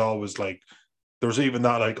 Fire is always like, there's even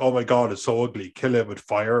that like, oh my God, it's so ugly, kill it with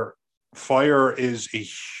fire. Fire is a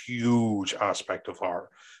huge aspect of horror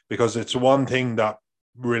because it's one thing that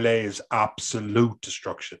relays absolute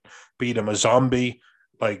destruction. Be them a zombie,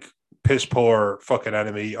 like piss poor fucking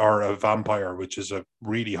enemy, or a vampire, which is a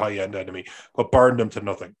really high end enemy, but burn them to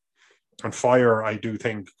nothing. And fire, I do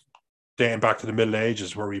think, dating back to the Middle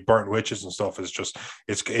Ages where we burnt witches and stuff, is just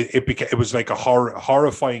it was like a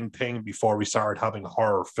horrifying thing before we started having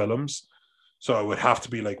horror films. So it would have to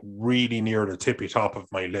be like really near the tippy top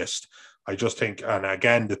of my list. I just think, and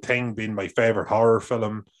again, The Thing being my favorite horror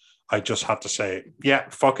film, I just have to say, yeah,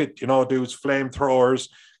 fuck it, dudes, flamethrowers,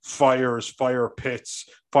 fires, fire pits,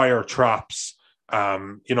 fire traps,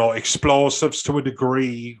 explosives to a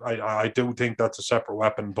degree. I do think that's a separate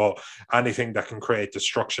weapon, but anything that can create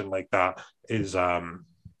destruction like that is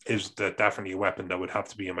definitely a weapon that would have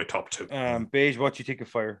to be in my top 2. Beige, what do you think of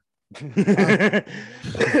fire?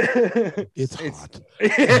 It's hot.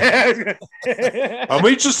 And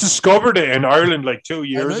we just discovered it in Ireland like 2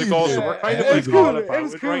 years ago, so we're kind of like all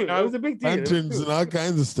about it right now. It was a big deal. Lanterns and all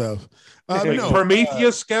kinds of stuff.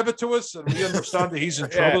 Prometheus gave it to us, and we understand that he's in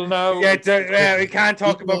trouble now. Yeah, we can't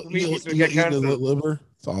talk about Prometheus. We get canceled. Liver.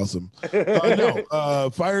 It's awesome.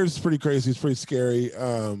 Fire is pretty crazy. It's pretty scary.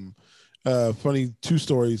 Funny 2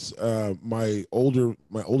 stories. My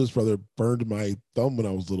oldest brother burned my thumb when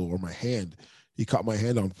I was little, or my hand. He caught my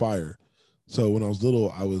hand on fire. So when I was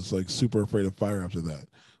little, I was like super afraid of fire after that.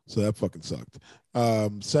 So that fucking sucked.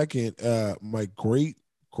 Second, my great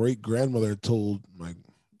grandmother told my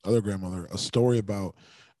other grandmother a story about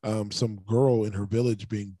some girl in her village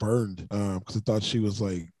being burned because I thought she was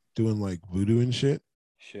like doing like voodoo and shit.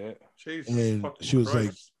 Jesus, and she was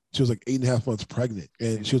Christ. She was like 8.5 months pregnant,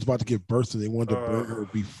 and she was about to give birth, and they wanted to burn her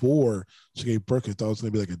before she gave birth. I thought it was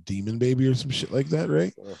gonna be like a demon baby or some shit like that,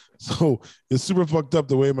 right? So it's super fucked up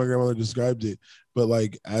the way my grandmother described it. But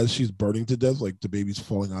like as she's burning to death, like the baby's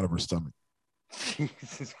falling out of her stomach.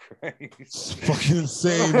 Jesus Christ! It's fucking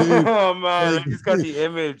insane, dude. Oh man, I just got the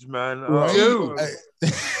image, man. Right?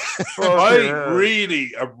 Oh, I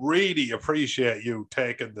really appreciate you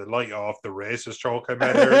taking the light off the racist joke I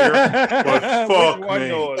made earlier. But fuck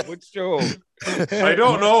me. Which joke? I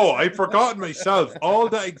don't know. I've forgotten myself. All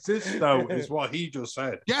that exists now is what he just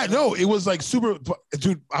said. Yeah, no, it was like super.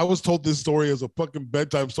 Dude, I was told this story as a fucking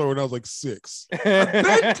bedtime story when I was like 6.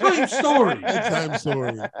 Bedtime story? Bedtime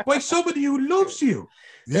story. By somebody who loves you.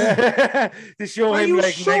 Yeah. To show him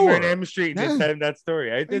like Nightmare on Elm Street and tell him that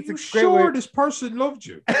story. It's a great way. This person loved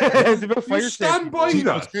you? It's about fire stand by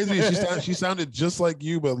that. Crazy. She sounded just like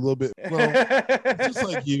you, but a little bit, just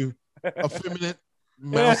like you. Effeminate,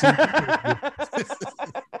 mousy.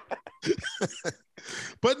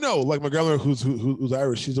 But no, like my grandmother, who's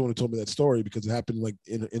Irish, she's the one who told me that story because it happened like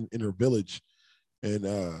in her village, and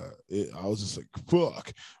I was just like,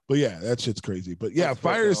 fuck. But yeah, that shit's crazy. But yeah,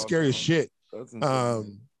 fire is scary as shit.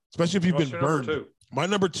 Especially if you've been burned. My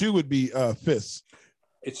number 2 would be fists.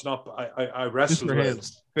 It's not. I wrestle with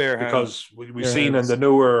hands. Because we've seen in the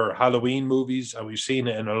newer Halloween movies, and we've seen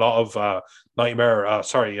it in a lot of Friday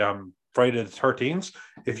the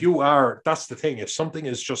 13th. That's the thing. If something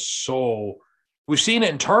is just so, we've seen it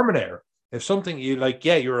in Terminator. If something you like,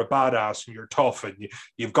 yeah, you're a badass and you're tough and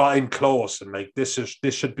you've got in close and like this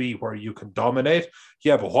should be where you can dominate.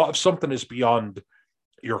 Yeah, but what if something is beyond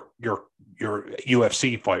your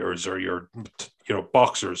UFC fighters or your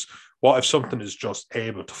boxers. What if something is just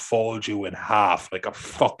able to fold you in half like a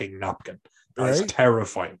fucking napkin? That's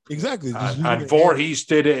terrifying. Exactly. And Voorhees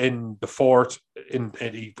did it in the fort.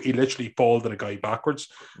 He literally folded a guy backwards.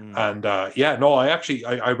 And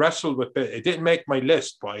I wrestled with it. It didn't make my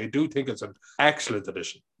list, but I do think it's an excellent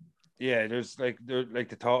addition. Yeah, there's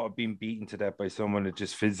the thought of being beaten to death by someone that's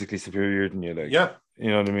just physically superior than you. Like, yeah, you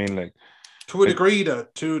know what I mean? Like, to a degree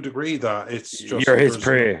that it's just you're his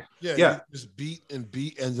prey. Yeah. Just beat, and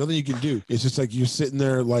there's nothing you can do. It's just like you're sitting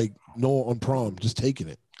there like Noah on prom, just taking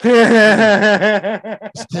it.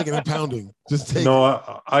 Just taking and pounding. Just taking.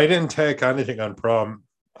 No, I didn't take anything on prom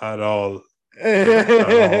at all.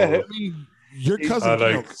 I mean, your cousin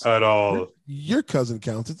counts. At all. Your cousin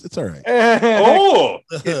counts. It's all right. Oh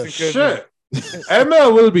shit! Emma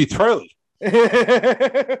will be thrilled.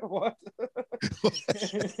 What?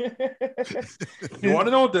 You want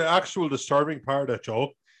to know the actual disturbing part of that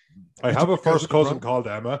joke? I have a first cousin called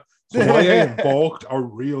Emma. So why I invoked a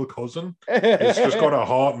real cousin is just going to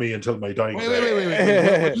haunt me until my dying day. Wait.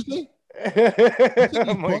 What did you say?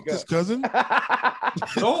 Oh my God. His cousin?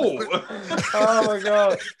 No. Oh my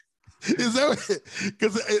God. Is that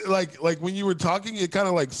because like when you were talking, it kind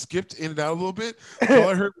of like skipped in and out a little bit. All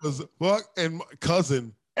I heard was fuck and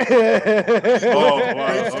cousin. Oh, wow.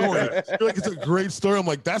 Great story. Okay. You're like, it's a great story. I'm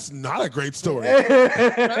like, that's not a great story.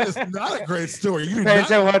 That is not a great story. You depends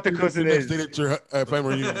on what the cousin is. At your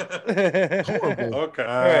family reunion. Horrible. Okay.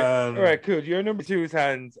 All right, cool. Your number 2 is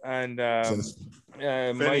Hans, and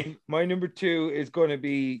my number 2 is going to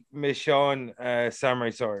be Michonne Samurai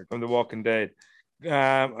Sword from The Walking Dead.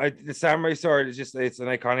 The Samurai Sword is it's an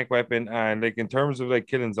iconic weapon, and like in terms of like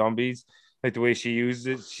killing zombies, like the way she uses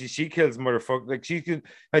it, she kills motherfuckers. Like she can,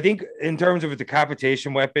 I think, in terms of a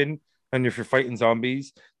decapitation weapon, and if you're fighting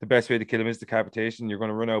zombies, the best way to kill them is decapitation. You're going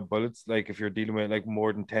to run out of bullets. Like if you're dealing with like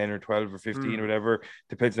more than 10 or 12 or 15 or whatever,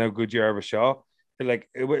 depends on how good you are with a shot. But like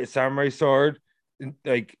with a samurai sword,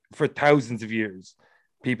 like for thousands of years,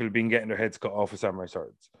 people have been getting their heads cut off with samurai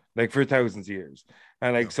swords, like for thousands of years.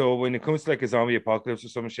 And like, so when it comes to like a zombie apocalypse or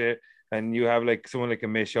some shit, and you have like someone like a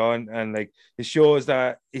Michonne, and like it shows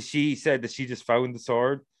that she said that she just found the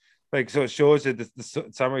sword. Like, so it shows that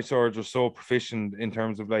the samurai swords are so proficient in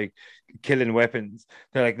terms of like killing weapons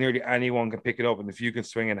that like nearly anyone can pick it up. And if you can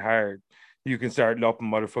swing it hard, you can start lopping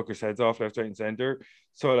motherfuckers' heads off left, right, and center.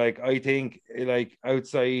 So like, I think like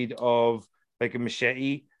outside of like a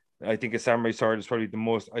machete, I think a samurai sword is probably the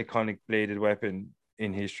most iconic bladed weapon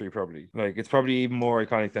in history. Probably like it's probably even more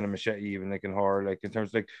iconic than a machete, even like in horror. Like in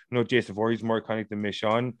terms of like, Jason Voorhees is more iconic than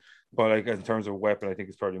Michonne, but like in terms of weapon, I think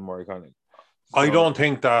it's probably more iconic. So, I don't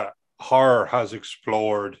think that horror has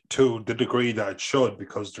explored to the degree that it should,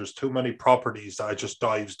 because there's too many properties that it just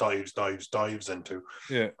dives into.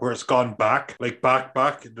 Yeah, where it's gone back.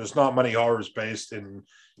 There's not many horrors based in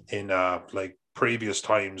like previous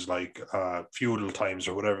times, like feudal times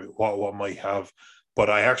or whatever, what might have. But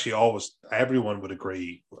I actually everyone would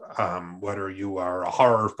agree, whether you are a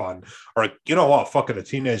horror fan or, fucking a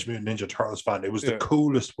Teenage Mutant Ninja Turtles fan, it was the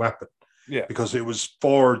coolest weapon. Yeah. Because it was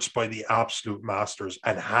forged by the absolute masters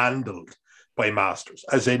and handled by masters.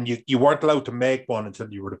 As in, you weren't allowed to make one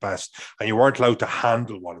until you were the best, and you weren't allowed to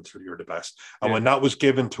handle one until you were the best. And when that was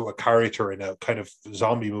given to a character in a kind of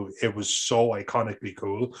zombie movie, it was so iconically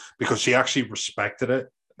cool because she actually respected it.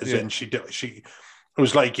 As in, it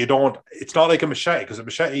was like, it's not like a machete, because a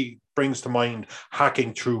machete brings to mind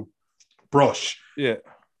hacking through brush. Yeah.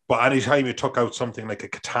 But anytime you took out something like a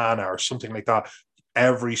katana or something like that,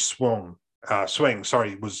 every swing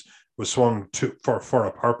was swung for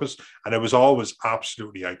a purpose, and it was always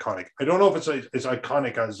absolutely iconic. I don't know if it's as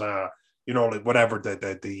iconic as like whatever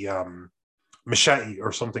the machete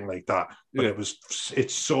or something like that, but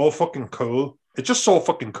it's so fucking cool. It's just so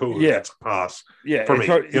fucking cool. Yeah, it's a pass. Yeah, for me,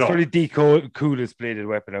 it's probably the coolest bladed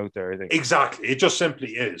weapon out there, I think. Exactly, it just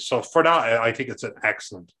simply is. So for that, I think it's an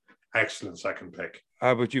excellent second pick.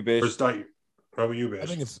 How about you, Base? How about you,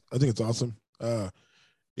 Base? I think it's awesome.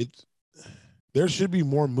 There should be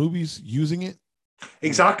more movies using it.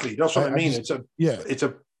 Exactly, that's what I mean. It's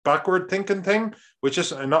a backward thinking thing, which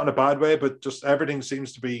is not in a bad way, but just everything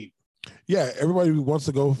seems to be. Yeah, everybody wants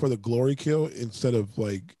to go for the glory kill instead of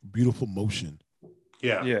like beautiful motion.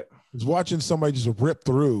 Yeah. It's watching somebody just rip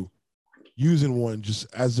through using one just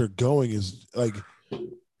as they're going is like,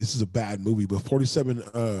 this is a bad movie, but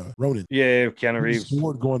 47 Ronin. Yeah, Keanu Reeves.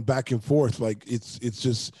 Sword going back and forth, like it's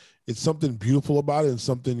something beautiful about it, and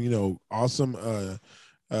something awesome. What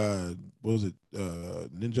was it?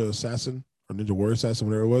 Ninja Assassin or Ninja Warrior Assassin,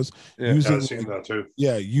 whatever it was. Yeah, I've seen that too.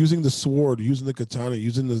 Yeah, using the sword, using the katana,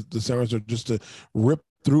 using the samurai sword just to rip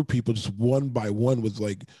through people just one by one with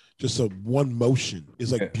like just a one motion.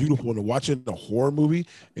 It's like beautiful. And to watch it in a horror movie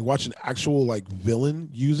and watch an actual like villain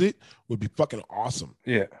use it would be fucking awesome.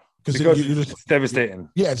 Yeah. Because it's devastating.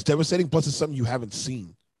 Yeah, it's devastating. Plus, it's something you haven't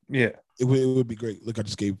seen. Yeah. It would be great. Look, I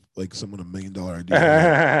just gave like someone $1 million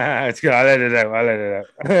idea. It's good. I'll let it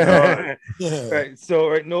out. Yeah. Right.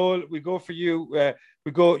 So, Noel, we go for you.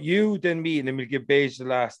 We go you, then me, and then we give Beige the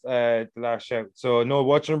last shout. So, Noel,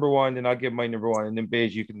 what's number one? Then I'll give my number one, and then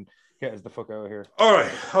Beige, you can get us the fuck out of here. All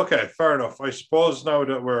right. Okay. Fair enough. I suppose now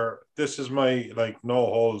that this is my like no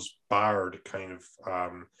holds barred kind of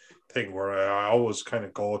thing where I always kind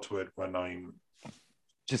of go to it when I'm.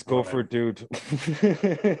 Just go for it, dude.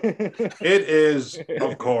 It is,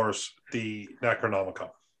 of course, the Necronomicon.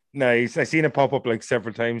 Nice. I've seen it pop up like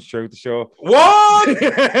several times throughout the show. What?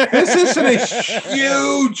 This isn't a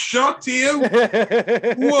huge shock to you?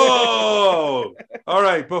 Whoa. All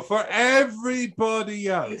right. But for everybody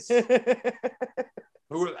else who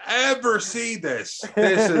will ever see this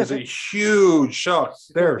is a huge shock.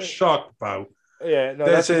 They're shocked about. Yeah. No,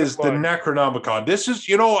 this is the Necronomicon. This is,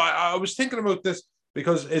 I was thinking about this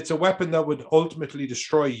because it's a weapon that would ultimately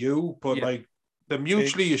destroy you, but like the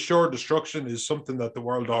mutually assured destruction is something that the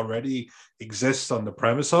world already exists on the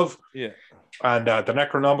premise of. Yeah. And the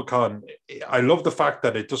Necronomicon, I love the fact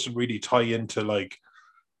that it doesn't really tie into like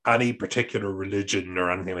any particular religion or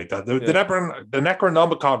anything like that. The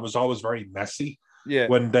Necronomicon was always very messy. Yeah.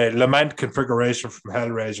 When the Lament configuration from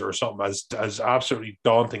Hellraiser or something as absolutely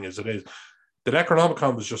daunting as it is, the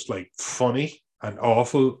Necronomicon was just like funny and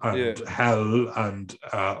awful and hell and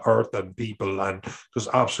earth and people and just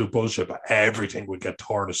absolute bullshit, but everything would get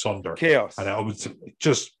torn asunder. Chaos. And it was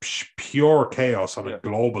just pure chaos on a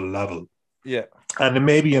global level. Yeah. And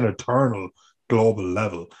maybe an eternal global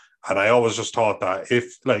level. And I always just thought that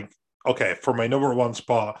if like, okay, for my number one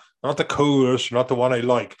spot, not the coolest, not the one I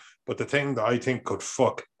like, but the thing that I think could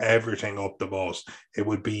fuck everything up the most, it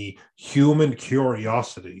would be human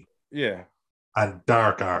curiosity. Yeah. And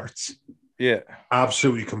dark arts. Yeah.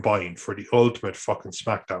 Absolutely combined for the ultimate fucking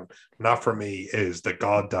smackdown. And that for me is the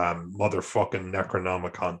goddamn motherfucking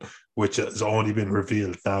Necronomicon, which has only been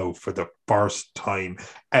revealed now for the first time.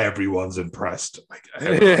 Everyone's impressed. Like,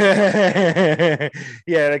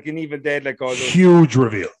 yeah, like in Evil Dead, like all those huge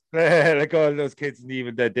reveal. Like all those kids in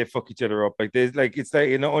Evil Dead, they fuck each other up. Like there's like it's like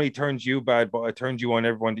it not only turns you bad, but it turns you on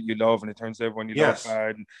everyone that you love, and it turns everyone you love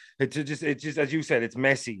bad. And it's just as you said, it's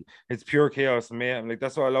messy, it's pure chaos and mayhem. Like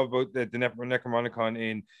that's what I love about the Necronomicon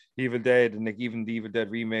in Evil Dead, and like even the Evil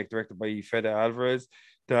Dead remake directed by Fede Alvarez.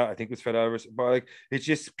 That I think was Fede Alvarez, but like it's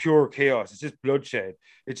just pure chaos. It's just bloodshed.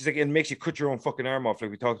 It's just like it makes you cut your own fucking arm off,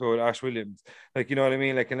 like we talked about Ash Williams. Like you know what I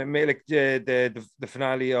mean? Like and it made like the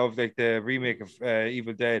finale of like the remake of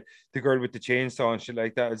Evil Dead, the girl with the chainsaw and shit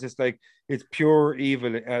like that. It's just like it's pure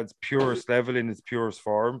evil at its purest level in its purest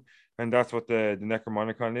form, and that's what the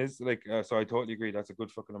Necronomicon is. Like so, I totally agree. That's a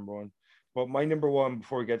good fucking number one. But my number one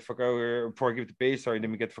before we get fuck out here, before I give the base, sorry,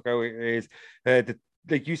 then we get fuck out here is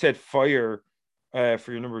like you said, fire. For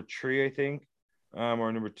your number 3, I think,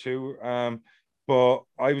 or number 2. But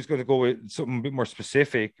I was going to go with something a bit more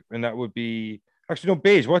specific, and that would be actually no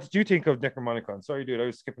Beige. What did you think of Necronomicon? Sorry, dude, I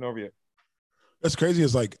was skipping over you. That's crazy.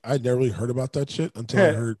 Is like I never really heard about that shit until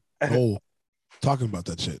I heard Cole talking about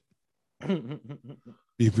that shit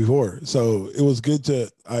before. So it was good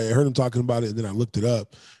I heard him talking about it, and then I looked it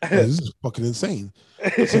up. This is fucking insane.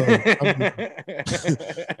 So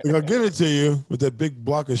I'll give it to you with that big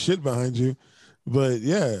block of shit behind you. But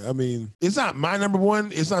yeah, I mean, it's not my number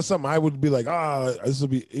one. It's not something I would be like, this will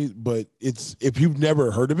be it. But it's if you've never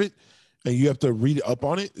heard of it and you have to read up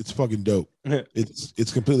on it, it's fucking dope.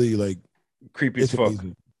 It's completely like creepy as fuck.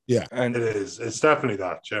 Amazing. Yeah, and it is. It's definitely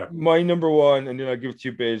that. Yeah. My number one, and then I'll give it to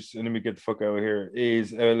you, Beige, and then we get the fuck out of here.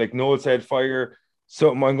 Is like Noel said, fire.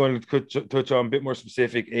 Something I'm going to touch on a bit more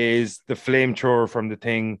specific is the flamethrower from the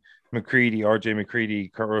Thing. RJ McCready,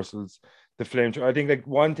 Kurt Russell's. The flamethrower. I think like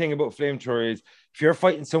one thing about flamethrower is if you're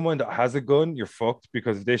fighting someone that has a gun, you're fucked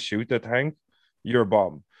because if they shoot the tank, you're a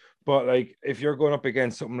bomb. But like if you're going up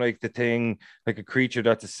against something like the Thing, like a creature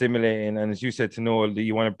that's assimilating, and as you said to Noel, that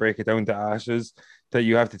you want to break it down to ashes, that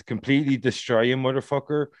you have to completely destroy a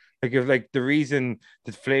motherfucker. Like if like the reason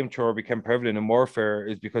that flamethrower became prevalent in warfare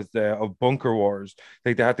is because of bunker wars.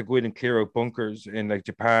 Like they had to go in and clear out bunkers in like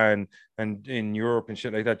Japan and in Europe and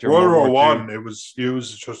shit like that. World War One, it was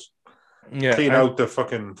used just clean out the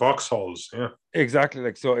fucking foxholes. Yeah, exactly.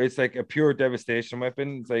 Like, so it's like a pure devastation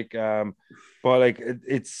weapon. It's like, but like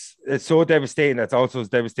it's so devastating that's also as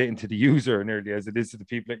devastating to the user nearly as it is to the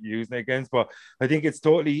people that you're using it against. But I think it's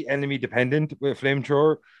totally enemy dependent with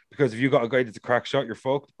flamethrower, because if you got a guy that's a crack shot, you're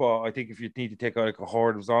fucked. But I think if you need to take out like a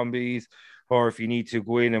horde of zombies, or if you need to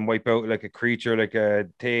go in and wipe out like a creature, like a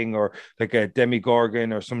thing, or like a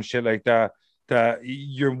demigorgon or some shit like that, that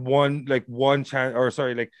you're one chance, or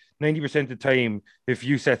sorry, like 90% of the time, if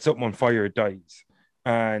you set something on fire, it dies.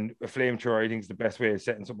 And a flamethrower, I think, is the best way of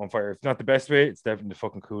setting something on fire. If not the best way, it's definitely the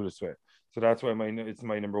fucking coolest way. So that's why it's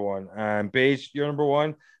my number one. And Beige, your number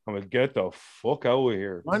one. I'm gonna get the fuck out of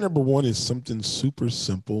here. My number one is something super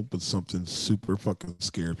simple, but something super fucking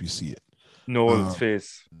scary if you see it. Nolan's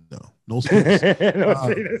face. No face.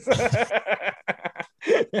 Nolan's face.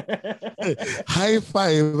 High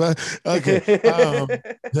five. Okay.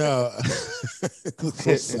 No.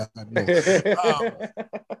 So sad.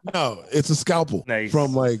 No, it's a scalpel. Nice.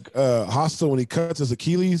 From like Hostel when he cuts his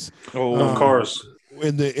Achilles. Oh, of course.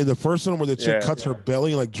 In the first one where the chick cuts her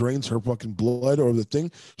belly and like drains her fucking blood or the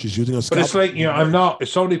thing, she's using a scalpel. But it's like, I'm not, if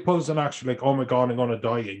somebody pulls an axe, like, oh my God, I'm going to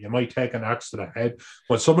die, and you might take an axe to the head.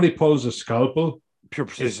 When somebody pulls a scalpel, pure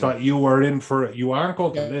precision. It's that you are in for, you aren't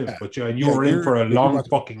going to live, but you are in for a long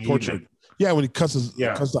fucking evening. Yeah, when he cuts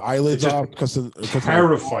the eyelids off,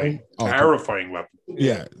 terrifying weapon.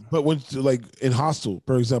 Yeah, but when like in Hostel,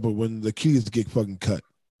 for example, when the Achilles get fucking cut,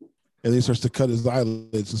 and he starts to cut his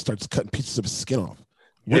eyelids and starts cutting pieces of his skin off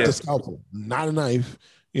with the scalpel, not a knife.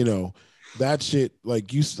 That shit.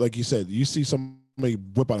 Like you said, you see somebody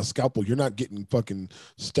whip out a scalpel, you're not getting fucking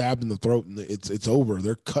stabbed in the throat, and it's over.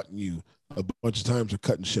 They're cutting you a bunch of times. They're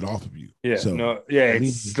cutting shit off of you. Yeah, so,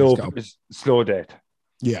 it's slow death.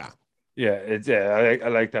 Yeah. Yeah, I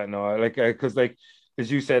like that. No, I like, because like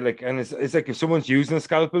as you said, like, and it's like if someone's using a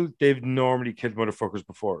scalpel, they've normally killed motherfuckers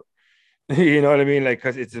before. You know what I mean? Like,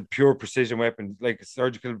 because it's a pure precision weapon, like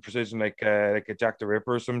surgical precision, like a Jack the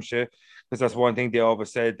Ripper or some shit. Because that's one thing they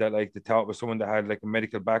always said, that like they thought was someone that had like a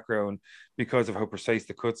medical background because of how precise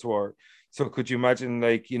the cuts were. So could you imagine,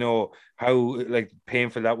 like, how like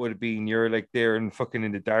painful that would have been? You're like there and fucking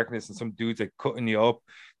in the darkness, and some dude's like cutting you up,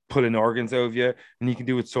 pulling organs out of you, and you can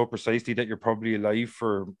do it so precisely that you're probably alive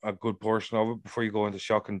for a good portion of it before you go into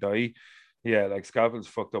shock and die. Yeah, like scalpel's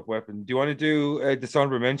fucked up weapon. Do you want to do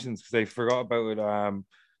dishonorable mentions? Because I forgot about it.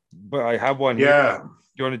 But I have one. Yeah. Do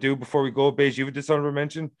you want to do before we go, Beige? You have a dishonorable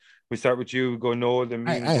mention. We start with you. Go Noel. Then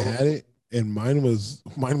me. I had it, and mine was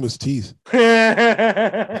teeth. How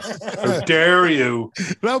dare you?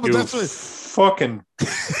 No, but that's what fucking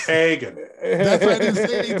pagan. That's why I didn't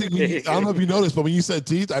say anything. I don't know if you noticed, but when you said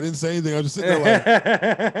teeth, I didn't say anything. I was just sitting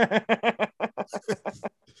there like.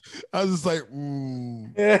 I was just like,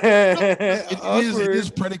 it is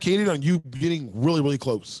predicated on you getting really, really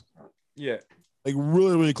close. Yeah. Like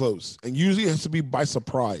really, really close. And usually it has to be by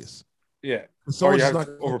surprise. Yeah. Someone's just not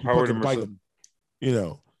overpower them. Bite them.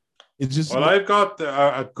 It's just. Well, I've got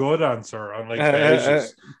a good answer on like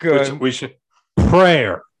good. We should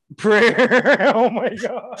prayer. Oh my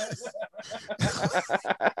God.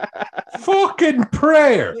 Fucking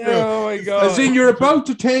prayer. Oh my God. As in, you're about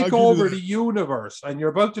to take over the universe and you're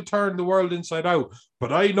about to turn the world inside out.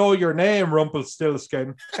 But I know your name,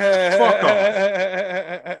 Rumpelstiltskin. Fuck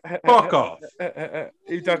off.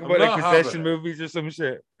 You talking about like possession movies or some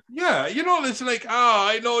shit? Yeah, it's like,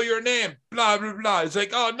 I know your name, blah, blah, blah. It's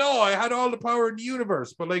like, oh, no, I had all the power in the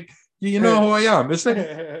universe. But like, you know who I am. It's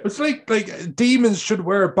like demons should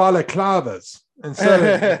wear balaclavas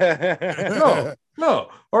instead of no.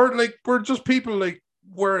 Or like we're just people like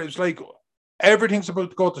where it's like everything's about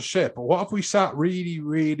to go to shit. But what if we sat really,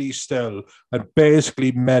 really still and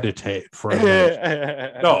basically meditate for a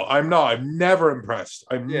minute? No, I'm not. I'm never impressed.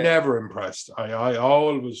 Never impressed. I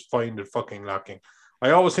always find it fucking lacking. I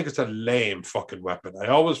always think it's a lame fucking weapon. I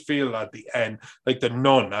always feel at the end, like the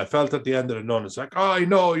nun. I felt at the end of the nun, it's like, oh, I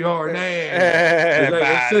know your name.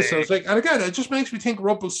 It's this. I was like, and again, it just makes me think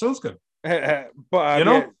Rumpelstiltskin.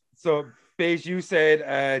 But so Beige, you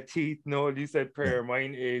said teeth. Noel, you said prayer.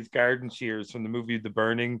 Mine is garden shears from the movie The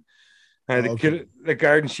Burning. The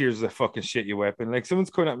garden shears is a fucking shitty weapon. Like someone's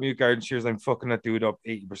coming at me with garden shears, I'm fucking that dude up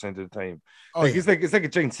 80% of the time. It's like a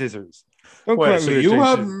giant scissors. Wait, so you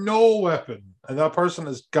have no weapon, and that person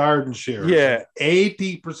is garden shears. Yeah,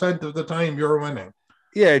 80% of the time you're winning.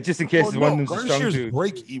 Yeah, just in case one of them's garden strong shears dude.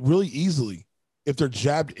 break really easily if they're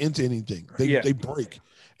jabbed into anything. They break.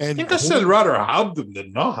 And I think I still rather have them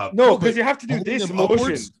than not have them. No, because you have to do this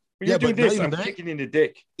motion. When you're doing this, I'm kicking in the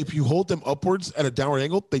dick. If you hold them upwards at a downward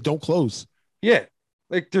angle, they don't close. Yeah,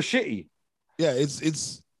 like they're shitty. Yeah,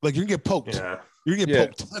 it's like you can get poked. Yeah. You're gonna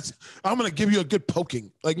get poked. I'm gonna give you a good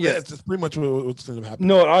poking. Like that's pretty much what's gonna happen.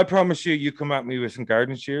 No, I promise you come at me with some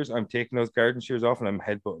garden shears. I'm taking those garden shears off and I'm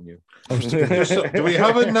headbutting you. Do we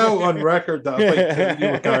have it now on record that if I kill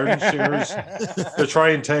you with garden shears to try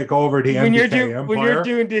and take over the MBK Empire? When you're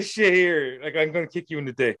doing this shit here, like I'm gonna kick you in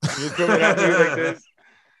the dick. You're coming at me like this.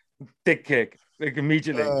 Dick kick. Like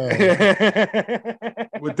immediately.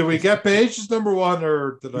 Do we get Paige's number one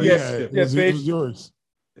or did I skip? It was yours.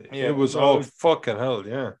 Yeah, it was fucking hell,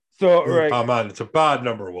 yeah. So right. Oh man, it's a bad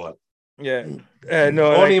number one. Yeah.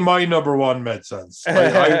 No, only my number one made sense.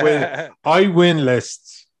 I win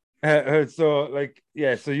lists. So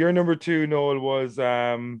your number two, Noel, was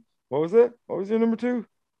what was it? What was your number two?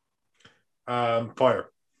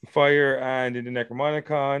 Fire and in the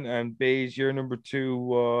Necromonicon, and Beige, your number two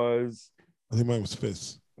was I think mine was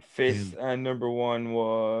Fist. And number one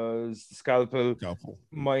was Scalpel.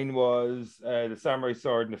 Mine was the Samurai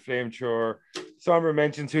Sword and the Flamethrower. Sombra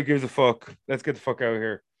mentions who gives a fuck. Let's get the fuck out of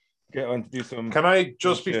here. Get on to do some. Can I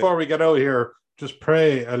just before we get out of here, just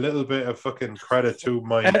pray a little bit of fucking credit to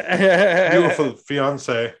my beautiful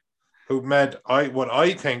fiance who made what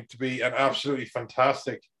I think to be an absolutely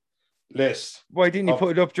fantastic list. Why didn't you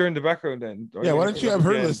put it up during the background then? Yeah, why didn't you have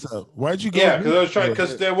her list up? Why did you go? Yeah, because I was trying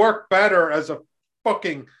because they work better as a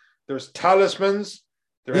fucking. There's talismans.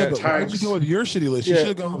 There are tanks. Why did you go with your shitty list? You should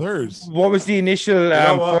have gone with hers. What was the initial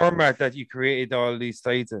format that you created all these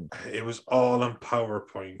sites in? It was all on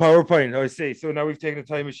PowerPoint. I see. So now we've taken a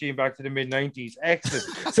time machine back to the mid-90s. Excellent.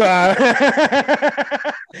 So,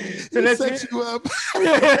 so let's set you up.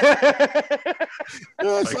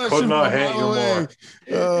 I could not hate you more.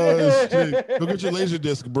 Go get your laser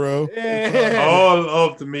disc, bro. All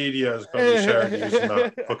of the media is going to be shared using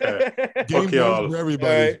that. Okay. Fuck y'all. For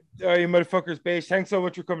everybody. All right, you motherfuckers, Beige. Thanks so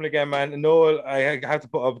much for coming again, man. And Noel, I have to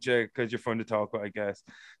put up to you because you're fun to talk with, I guess.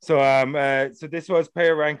 So, so this was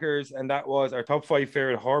Player Rankers, and that was our top 5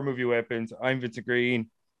 favorite horror movie weapons. I'm Vincent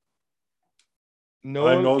Green.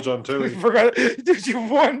 Noel, I'm Noel John too. Forgot, dude, you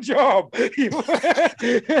have one job. Jesus, you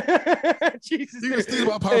can think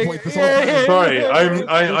about PowerPoint this whole time. Sorry,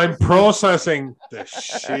 I'm processing the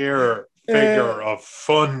sheer figure of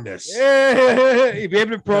funness. You'd be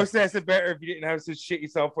able to process it better if you didn't have such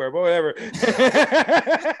shitty software, but whatever.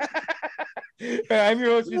 I'm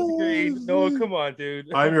your host, Mr. Green. No, come on,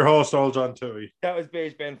 dude. I'm your host, Old John Tui. That was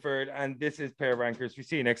Beige Benford, and this is Pair Rankers. We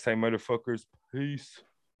see you next time, motherfuckers. Peace.